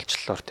нөгөө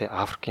боолчлолоор те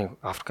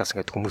Африкаас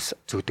ингээд хүмүүс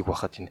зөөдөг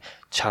байхад энэ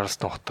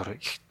Чарлстон хотоор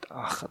их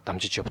анх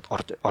дамжиж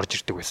орж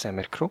ирдэг байсан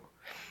Америк руу.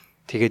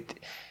 Тэгээд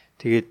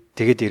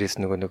дээрээс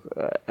нөгөө нэг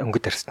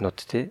өнгөт арстнууд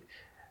те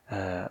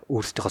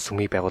өөрсдийнхөө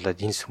сүмийг байгуулад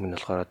энэ сүм нь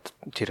болохоор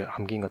тэр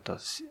хамгийн одоо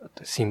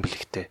символ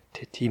ихтэй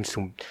те тийм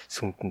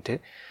сүмд нь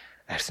те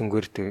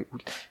арсангээр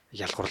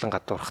ялгуурлан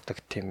гадуурхдаг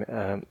тийм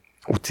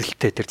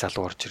үзэлтэй тэр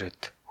залуу орж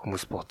ирээд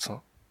хүмүүс бууцсан.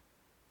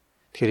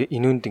 Тэгэхээр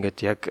энүүнд ингээд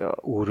яг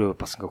өөрөө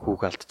бас ингээ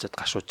хүүг алдчихад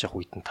гашууж явах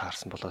үед нь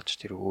таарсан болооч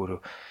тэр өөрөө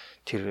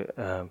тэр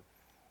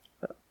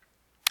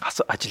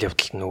ажил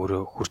явдалд нь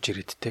өөрөө хурж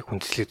ирээд те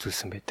хүндэслэг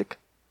зүйлсэн байдаг.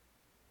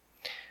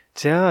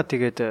 За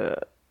тэгээд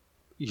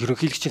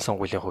ерөнхийлөгчийн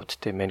сонгуулийн хувьд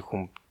те мань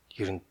хүм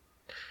ер нь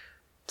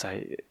за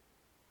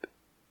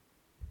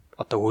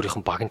одоо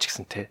өөрийнх нь баг нь ч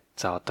гэсэн те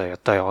за одоо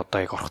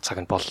яг орох цаг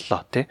нь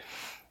боллоо те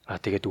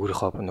тэгээд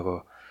өөрийнхөө нөгөө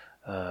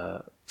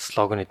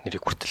слоган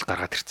эднэрийг хүртэл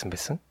гаргаад ирсэн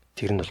байсан.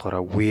 Тэр нь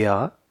болохоор We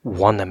are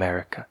one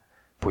America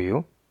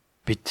буюу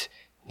бид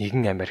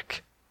нэгэн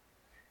Америк.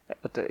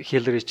 Одоо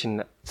Hillary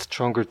чинь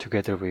Stronger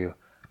Together буюу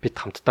бид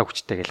хамтдаа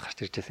хүчтэй гэж гарч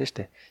ирж байсан шүү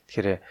дээ.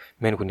 Тэгэхээр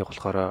мань хүний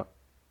болохоор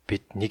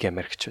бид нэг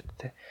Америкчууд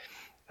те.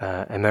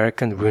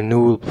 American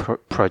Renewal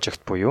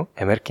Project буюу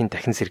Америкийн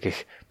дахин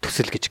сэргээх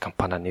төсөл гэж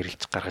компани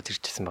нэрлэж гаргаж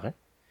ирж байсан байгаа.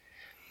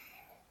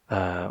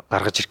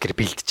 Гаргаж ирэхээр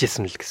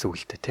бэлтжижсэн л гэсэн үг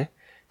л дээ те.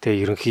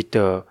 Тэгээ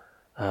ерөнхийдөө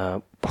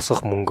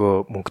босох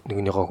мөнгө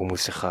нэгнийхөө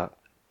хүмүүсийнхаа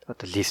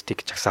одоо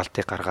листик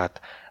жагсаалтыг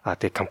гаргаад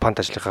тэгээ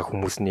компанид ажиллахаа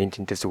хүмүүс нь энэ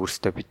тэнтэс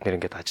өөрсдөө бид нэр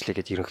ингээд ажиллая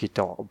гэж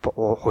ерөнхийдөө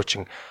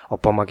хуучин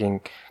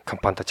Обамагийн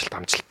компанид ажилт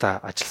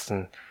амжилттай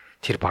ажилласан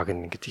тэр баг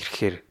нь ингээд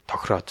ирэхээр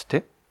тохироод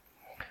те.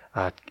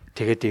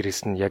 Тэгээд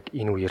дээрэс нь яг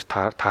энэ үеэр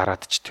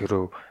таарад ч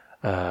тэрөө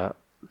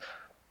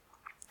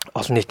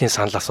олон нийтийн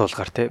санал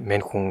асуулгаар те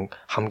мань хүн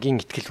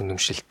хамгийн ихтгэл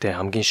үнэмшилтэй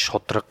хамгийн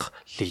шудраг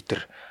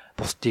лидер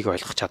бусдыг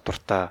ойлгох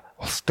чадвартай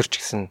улс төр ч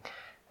гэсэн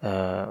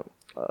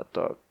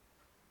одоо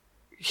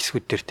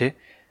хэсгүүд төр те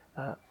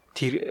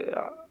тэр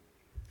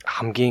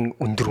хамгийн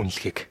өндөр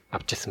үнэлгээг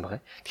авч ирсэн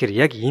байгаа. Тэгэхээр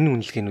яг энэ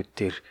үнэлгээнүүд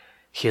дээр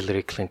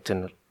Hillary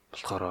Clinton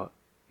болохоор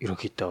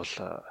ерөнхийдөө бол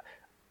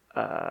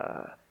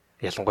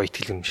ялангуяа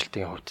ихтгэл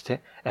үнэмшилтийн хувьд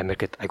те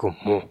Америкт айгүй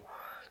муу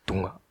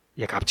дүн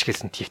яг авч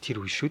ирсэн тэр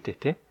үе шүү дээ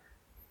те.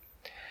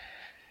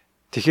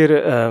 Тэгэхээр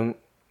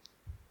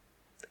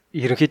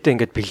ерөнхийдөө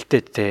ингээд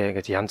бэлдээд те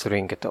ингээд янз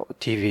бүрийн ингээд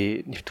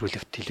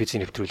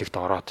телевизийн нэвтрүүлэгт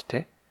ороод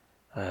те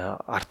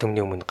ард түмний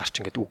өмнө гарч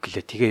ингээд үг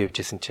гэлээ тэгээ явж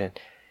байсан чинь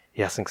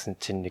яасан гэсэн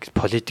чинь нэг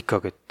политико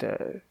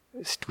гэдэг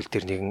сэтгүүл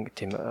дээр нэгэн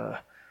тийм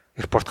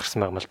репорт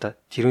гарсан байгаа юм л да.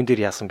 Тэрүүн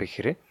дээр яасан бэ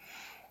гэхээр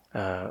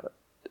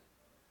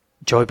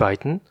Joe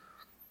Biden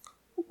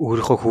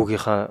өөрийнхөө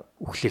хүүгийнхаа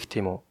үхлийг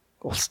тийм үү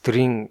улс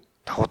төрийн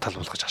давуу тал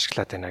болгож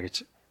ашиглаад байна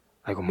гэж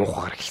айгу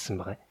муухайгаар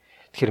хэлсэн байгаа.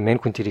 Тэгэхээр мань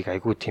хүн тэрийг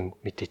айгу тийм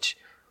мэдээж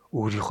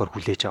өөрийнхөө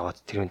хүлээж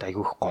аваад тэрүүнд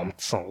айгу их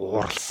гомдсон,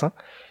 ууралсан.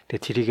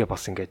 Тэгээ тэрийгээ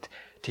бас ингээд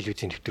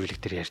телевизийн нэвтрүүлэг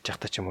дээр ярьж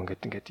байхдаа ч юм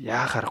ингээд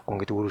яа харахгүй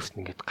ингээд өөрөөс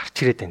нь ингээд гарч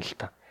ирээд байна л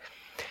та.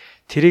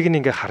 Тэрийг нь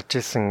ингээд харж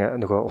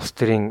исэн нөгөө улс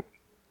төрийн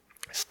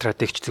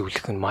стратегч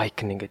зөвлөх нь Майк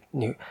нь ингээд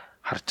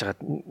харж байгаад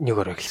нэг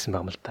орой хэлсэн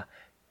байгаа юм л та.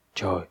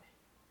 Жоо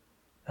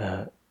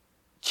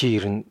чи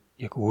ер нь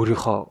яг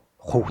өөрийнхөө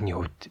хувийн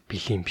хувьд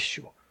бэлэн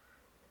биш үү?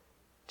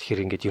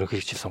 Тэгэхээр ингээд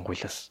ерөнхийлөгчийн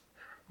сонгуулиас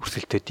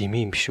өрсөлдөө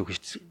дэмий юм биш үү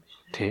гэж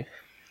тий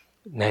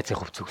найзын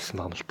хувь зөвлөсөн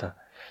байгаа юм л та.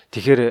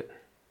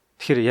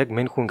 Тэгэхээр яг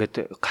мань хүн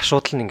ингээд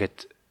гашуудл нь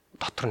ингээд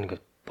дотор нь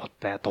ингээд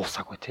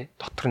дуусаагүй тий.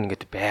 Дотор нь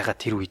ингээд байгаа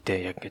тэр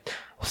үедээ яг ингээд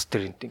улс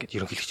төр ингээд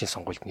ерөнхийлөгчийн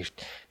сонгуульд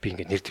би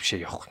ингээд нэр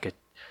дэвшээ явах ингээд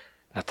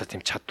надад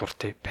тийм чадвар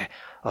тий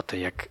одоо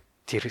яг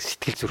тэр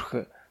сэтгэл зүрх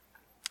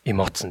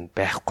эмоц нь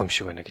байхгүй юм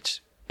шиг байна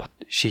гэж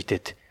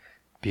шийдээд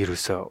би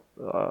ерөөсөө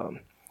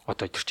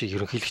одоо тэр чи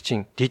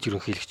дид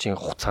ерөнхийлөгчийн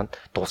хугацаанд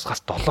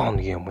дуусгаас 7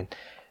 хоногийн өмнө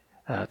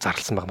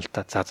зарласан байгаа юм л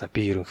та. За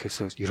би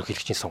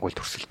ерөнхийлөгчийн сонгуульд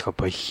өрсөлдөхөө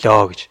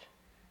боллоо гэж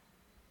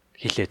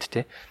хэлээд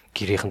те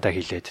гэрийнхэнтэй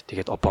хэлээд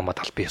тэгээд Обамад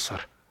албан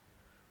ёсоор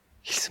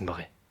хэлсэн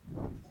байгаа юм.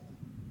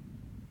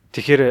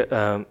 Тэгэхээр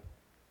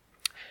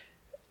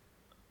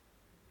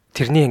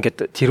тэрний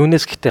ингээд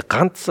тэрүүнээс гэтээ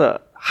ганц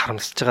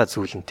харамсаж байгаа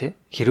зүйл нь те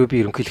хэрвээ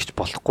би ерөнхийлөгч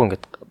болохгүй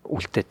ингээд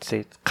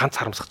үлдээд ганц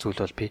харамсах зүйл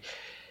бол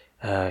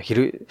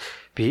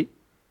би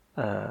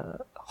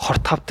хор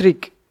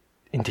тавдрыг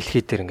энэ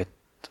дэлхий дээр ингээд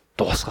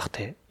дуусгах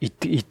те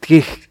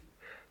эдгэх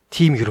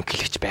тим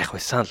ерөнхийлөгч байх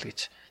байсан л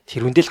гэж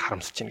тэрүүндээ л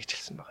харамсаж байна гэж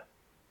хэлсэн байгаа.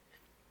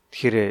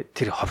 Тэгэхээр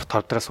тэр хор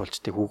тавдраас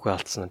болж тийг үгээ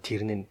алдсан нь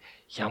тэр нь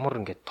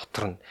ямар ингээд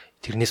дотор нь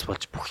тэрнээс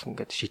болж бүх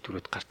ингээд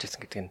шийдвэрүүд гарч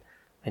ирсэн гэдэг нь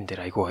энэ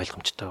дээр айгүй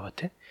ойлгомжтой байгаа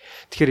те.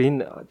 Тэгэхээр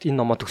энэ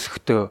номоо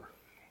төгсөхдөө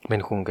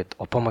мань хүн ингээд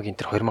Обамагийн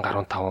тэр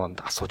 2015 онд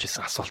асууж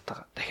исэн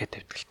асуултаа дахиад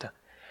тавьдаг л та.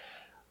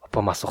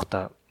 Обама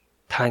асуухтаа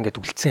та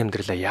ингээд үлдсэн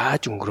амьдралаа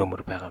яаж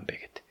өнгөрөөмөр байгаа юм бэ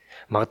гэдэг.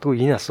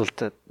 Магадгүй энэ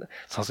асуултад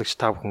сонсогч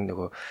та бүхэн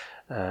нөгөө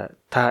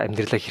та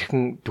амьдралаа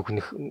хэрхэн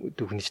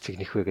дүгнэжлэг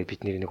нэх вэ гэдээ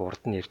бидний нэг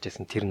урд нь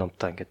ярьжсэн тэр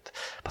номтой ингээд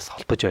бас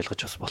холбож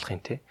ойлгож бас болох юм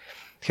те.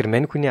 Тэгэхээр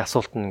мань хүний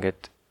асуулт нь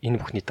ингээд энэ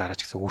бүхний дараа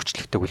ч гэсэн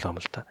өөрчлөгдөг үл юм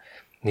л да.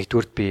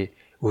 Нэгдүгürt би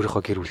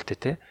өөрийнхөө гэр бүлтэй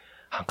те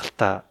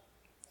хангалттай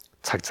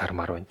цаг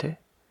зармаар байна те.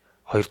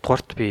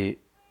 Хоёрдугаарт би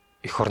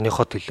эх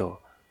орныхоо төлөө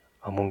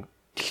мөн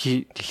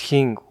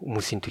дэлхийн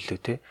хүмүүсийн төлөө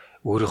те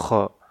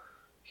өөрийнхөө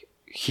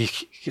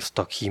хийх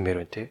ёстойг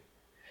хиймээр байна те.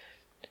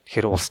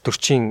 Тэгэхээр улс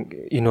төрчийн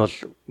энэ бол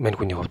мань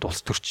хүний хувьд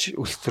улс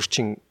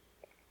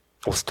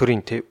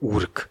төрийн те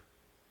үүрэг.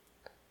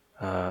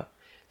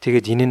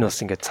 Тэгээд энэ нь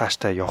бас ингээд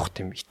цаашдаа явах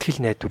тийм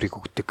ихтгэл найдварыг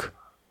өгдөг.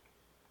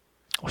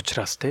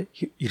 Учираас те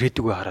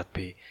ирээдүгөө хараад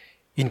би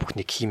энэ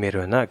бүхнийг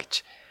хиймээр байна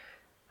гэж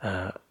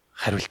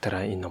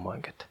хариултаараа энэ номоо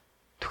ингээд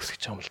төгсөж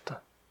байгаа юм л та.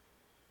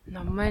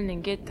 Ном маань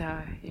ингээд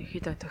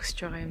ерөөдөө төгсөж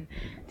байгаа юм.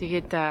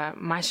 Тэгээд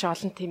маш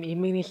олон тийм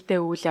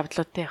эмгэнэлтэй үйл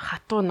явдлуудын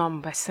хатуу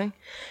ном байсан.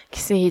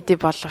 Гэсэн хэдий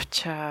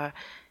боловч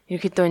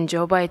ерөөдөө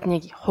Жо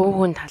Байденыг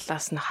хувь хүн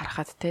талаас нь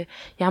харахад те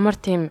ямар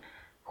тийм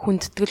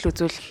хүндэтгэл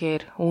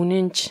үзүүлэхээр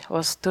үнэнч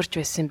улс төрч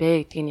байсан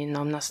бэ гэдгийг энэ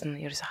номноос нь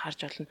ерөөсө харж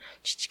болно.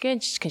 Жижигхэн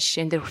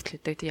шишээн дээр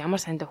хүртлээдэг.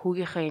 Ямар сандаа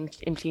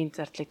хүүгийнхээ эмнэлгийн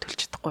зардлыг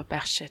төлж чадахгүй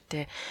байх шээ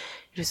те.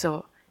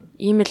 Ерөөсө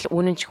ийм л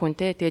үнэнч хүн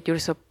те. Тэгээд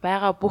ерөөсө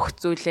байгаа бүх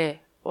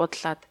зүйлээ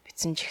уудлаад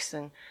бичсэн ч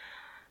гэсэн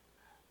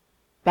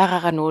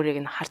байгаагаар нь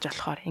өөрийг нь харж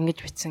болохоор ингэж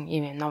бичсэн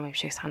ийм ном юм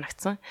шиг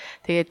санагдсан.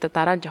 Тэгээд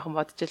дараа нь жоохон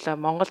бодож илаа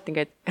Монголд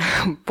ингээд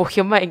бүх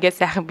юмаа ингээд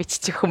сайхан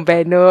биччих хүн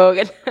байна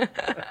өө гэл.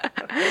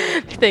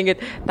 Гэхдээ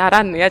ингээд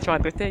дараа нь яаж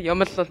магадгүй те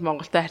юм л бол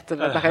Монголтой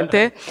харьцуулаад байгаа юм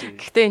те.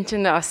 Гэхдээ эн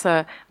чинь бас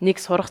нэг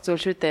сурах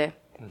зүйл шүү дээ.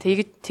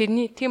 Тэгээд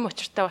тэрний тийм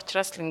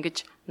учраас л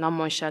ингэж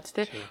ном уншаад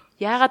те.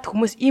 Яагаад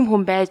хүмүүс ийм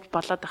хүн байж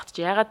болоод багт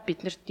чи яагаад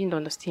бид нарт энэ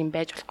дундаас тийм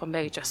байж болохгүй юм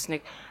бэ гэж бас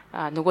нэг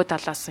нөгөө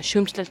талаас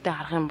шүүмжлэлтэй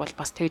харах юм бол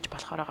бас тэгж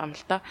болохоор байгаа юм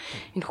л да.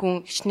 Энэ хүн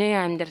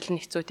хичнээн амьдрал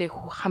нь хэцүү те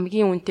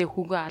хамгийн үнэтэй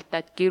хүүгээ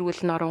алдаад гэр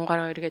бүл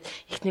норонгоор эргээд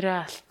эхнэрээ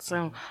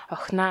алдсан,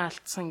 охиноо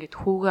алдсан гэд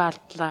хүүгээ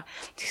алдлаа.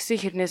 Тэгсэн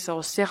хэрнээс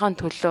улсынхаа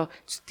төлөө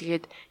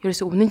зүтгээд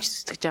ерөөсөө үнэнч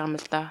зүтгэж байгаа юм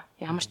л да.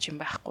 Ямар ч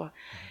юм байхгүй.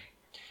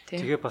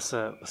 Тэгээ бас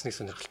нэг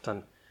сонирхолтой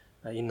нь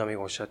энэ номыг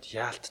уншаад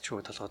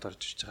яалтчгүй толгойд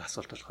орж ирж байгаа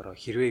асуулт болохоор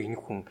хэрвээ энэ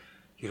хүн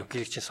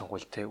ерөнхийлөгчийн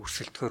сонгуульд те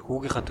өрсөлдөхөр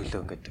хүүгийнхаа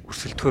төлөө ингээд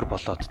өрсөлдөхөр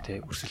болоод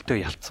те өрсөлдөө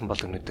ялцсан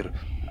бол өнөөдөр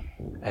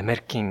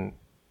Америкийн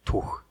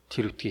түүх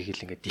тэр үтгийг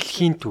хэл ингээд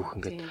дэлхийн түүх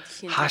ингээд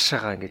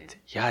хаашаага ингээд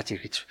яаж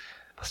эргэж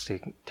бас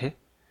те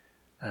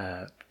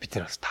бид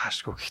нар бас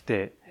таашгүй.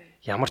 Гэхдээ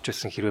ямар ч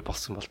байсан хэрвээ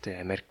болсон бол те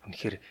Америк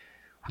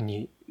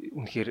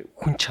үнэхээр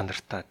хүн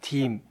чанартай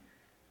тийм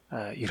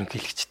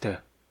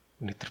ерөнхийлөгчтэй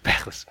өнөөдөр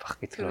байх байсан баг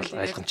гэдэг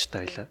нь ойлгомжтой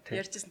байлаа те.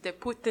 Ярьжсэн те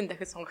Путин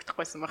дахиад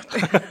сонгогдохгүй байсан баг.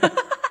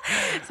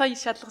 Сая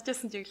шалгаж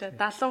байсан чиглээ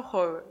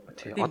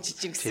 70% дэмжиж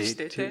гисэн шүү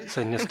дээ тий.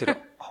 Сая энэс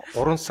тэр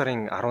 3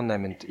 сарын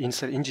 18-нд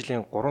энэ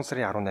жилийн 3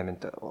 сарын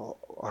 18-нд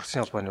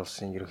Оросын албаны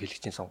улсын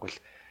ерөнхийлөгчийн сонгуул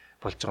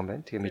болж байгаа юм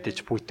байна. Тэгээ мэдээж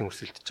Путин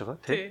өрсөлдөж байгаа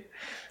тий.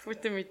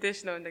 Путин мэдээж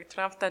нэг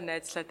Трамптай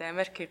найзлаад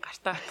Америкийг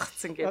гартаа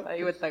хатгацсан гэдэг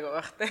аюулдаг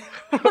байх тий.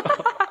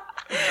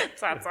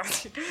 За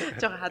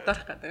жоо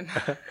хадаарах гэдэг байна.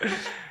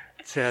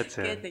 За.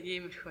 Тэгээд нэг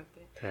иймэрхүү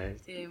тий.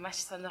 Тэгээ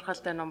маш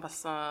сонирхолтой ном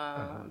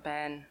болсон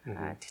байна.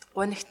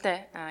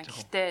 Гонигтай.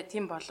 Гэхдээ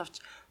тийм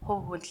боловч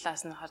хувь хүн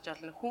талаас нь харж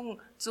болно. Хүн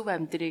зөв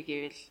амьдрыг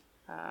гэвэл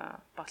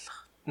болох.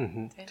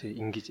 Тий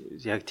ингэж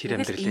яг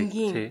тэр амьдралыг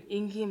тий.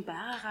 Энгийн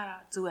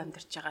байгаагаар зөв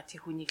амьдарч байгаа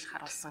тэр хүнийг л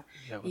харуулсан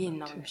ийм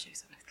ном юм шиг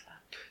санагдлаа.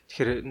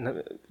 Тэгэхээр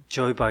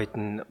Жо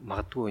Байден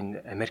магадгүй энэ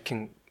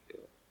Америкийн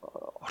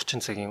орчин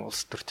цагийн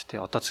улс төрт тий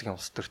одоо цагийн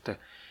улс төрт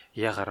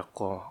яг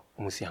аргагүй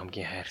хүмүүсийн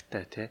хамгийн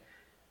хайртай тий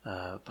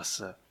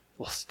бас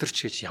улс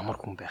төрч гэж ямар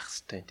хүн байх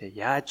хэвтэй те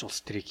яаж улс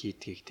төрийг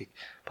хийдгийг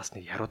бас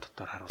нэг яруу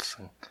дотор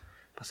харуулсан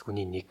бас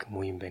хүний нэг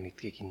муу юм байна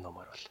гэдгийг энэ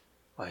номоор бол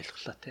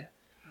ойлголоо те.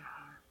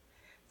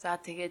 За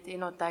тэгээд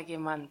энэ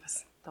удаагийн маань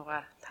бас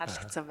дугаар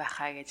таалагдсан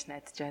байхаа гэж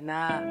найдаж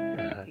байна.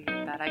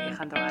 Тэгээд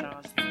дараагийнхаа дугаараар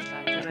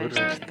уулзлаа.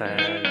 Баярлалаа.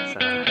 За.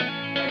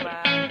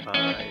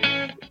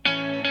 Bye.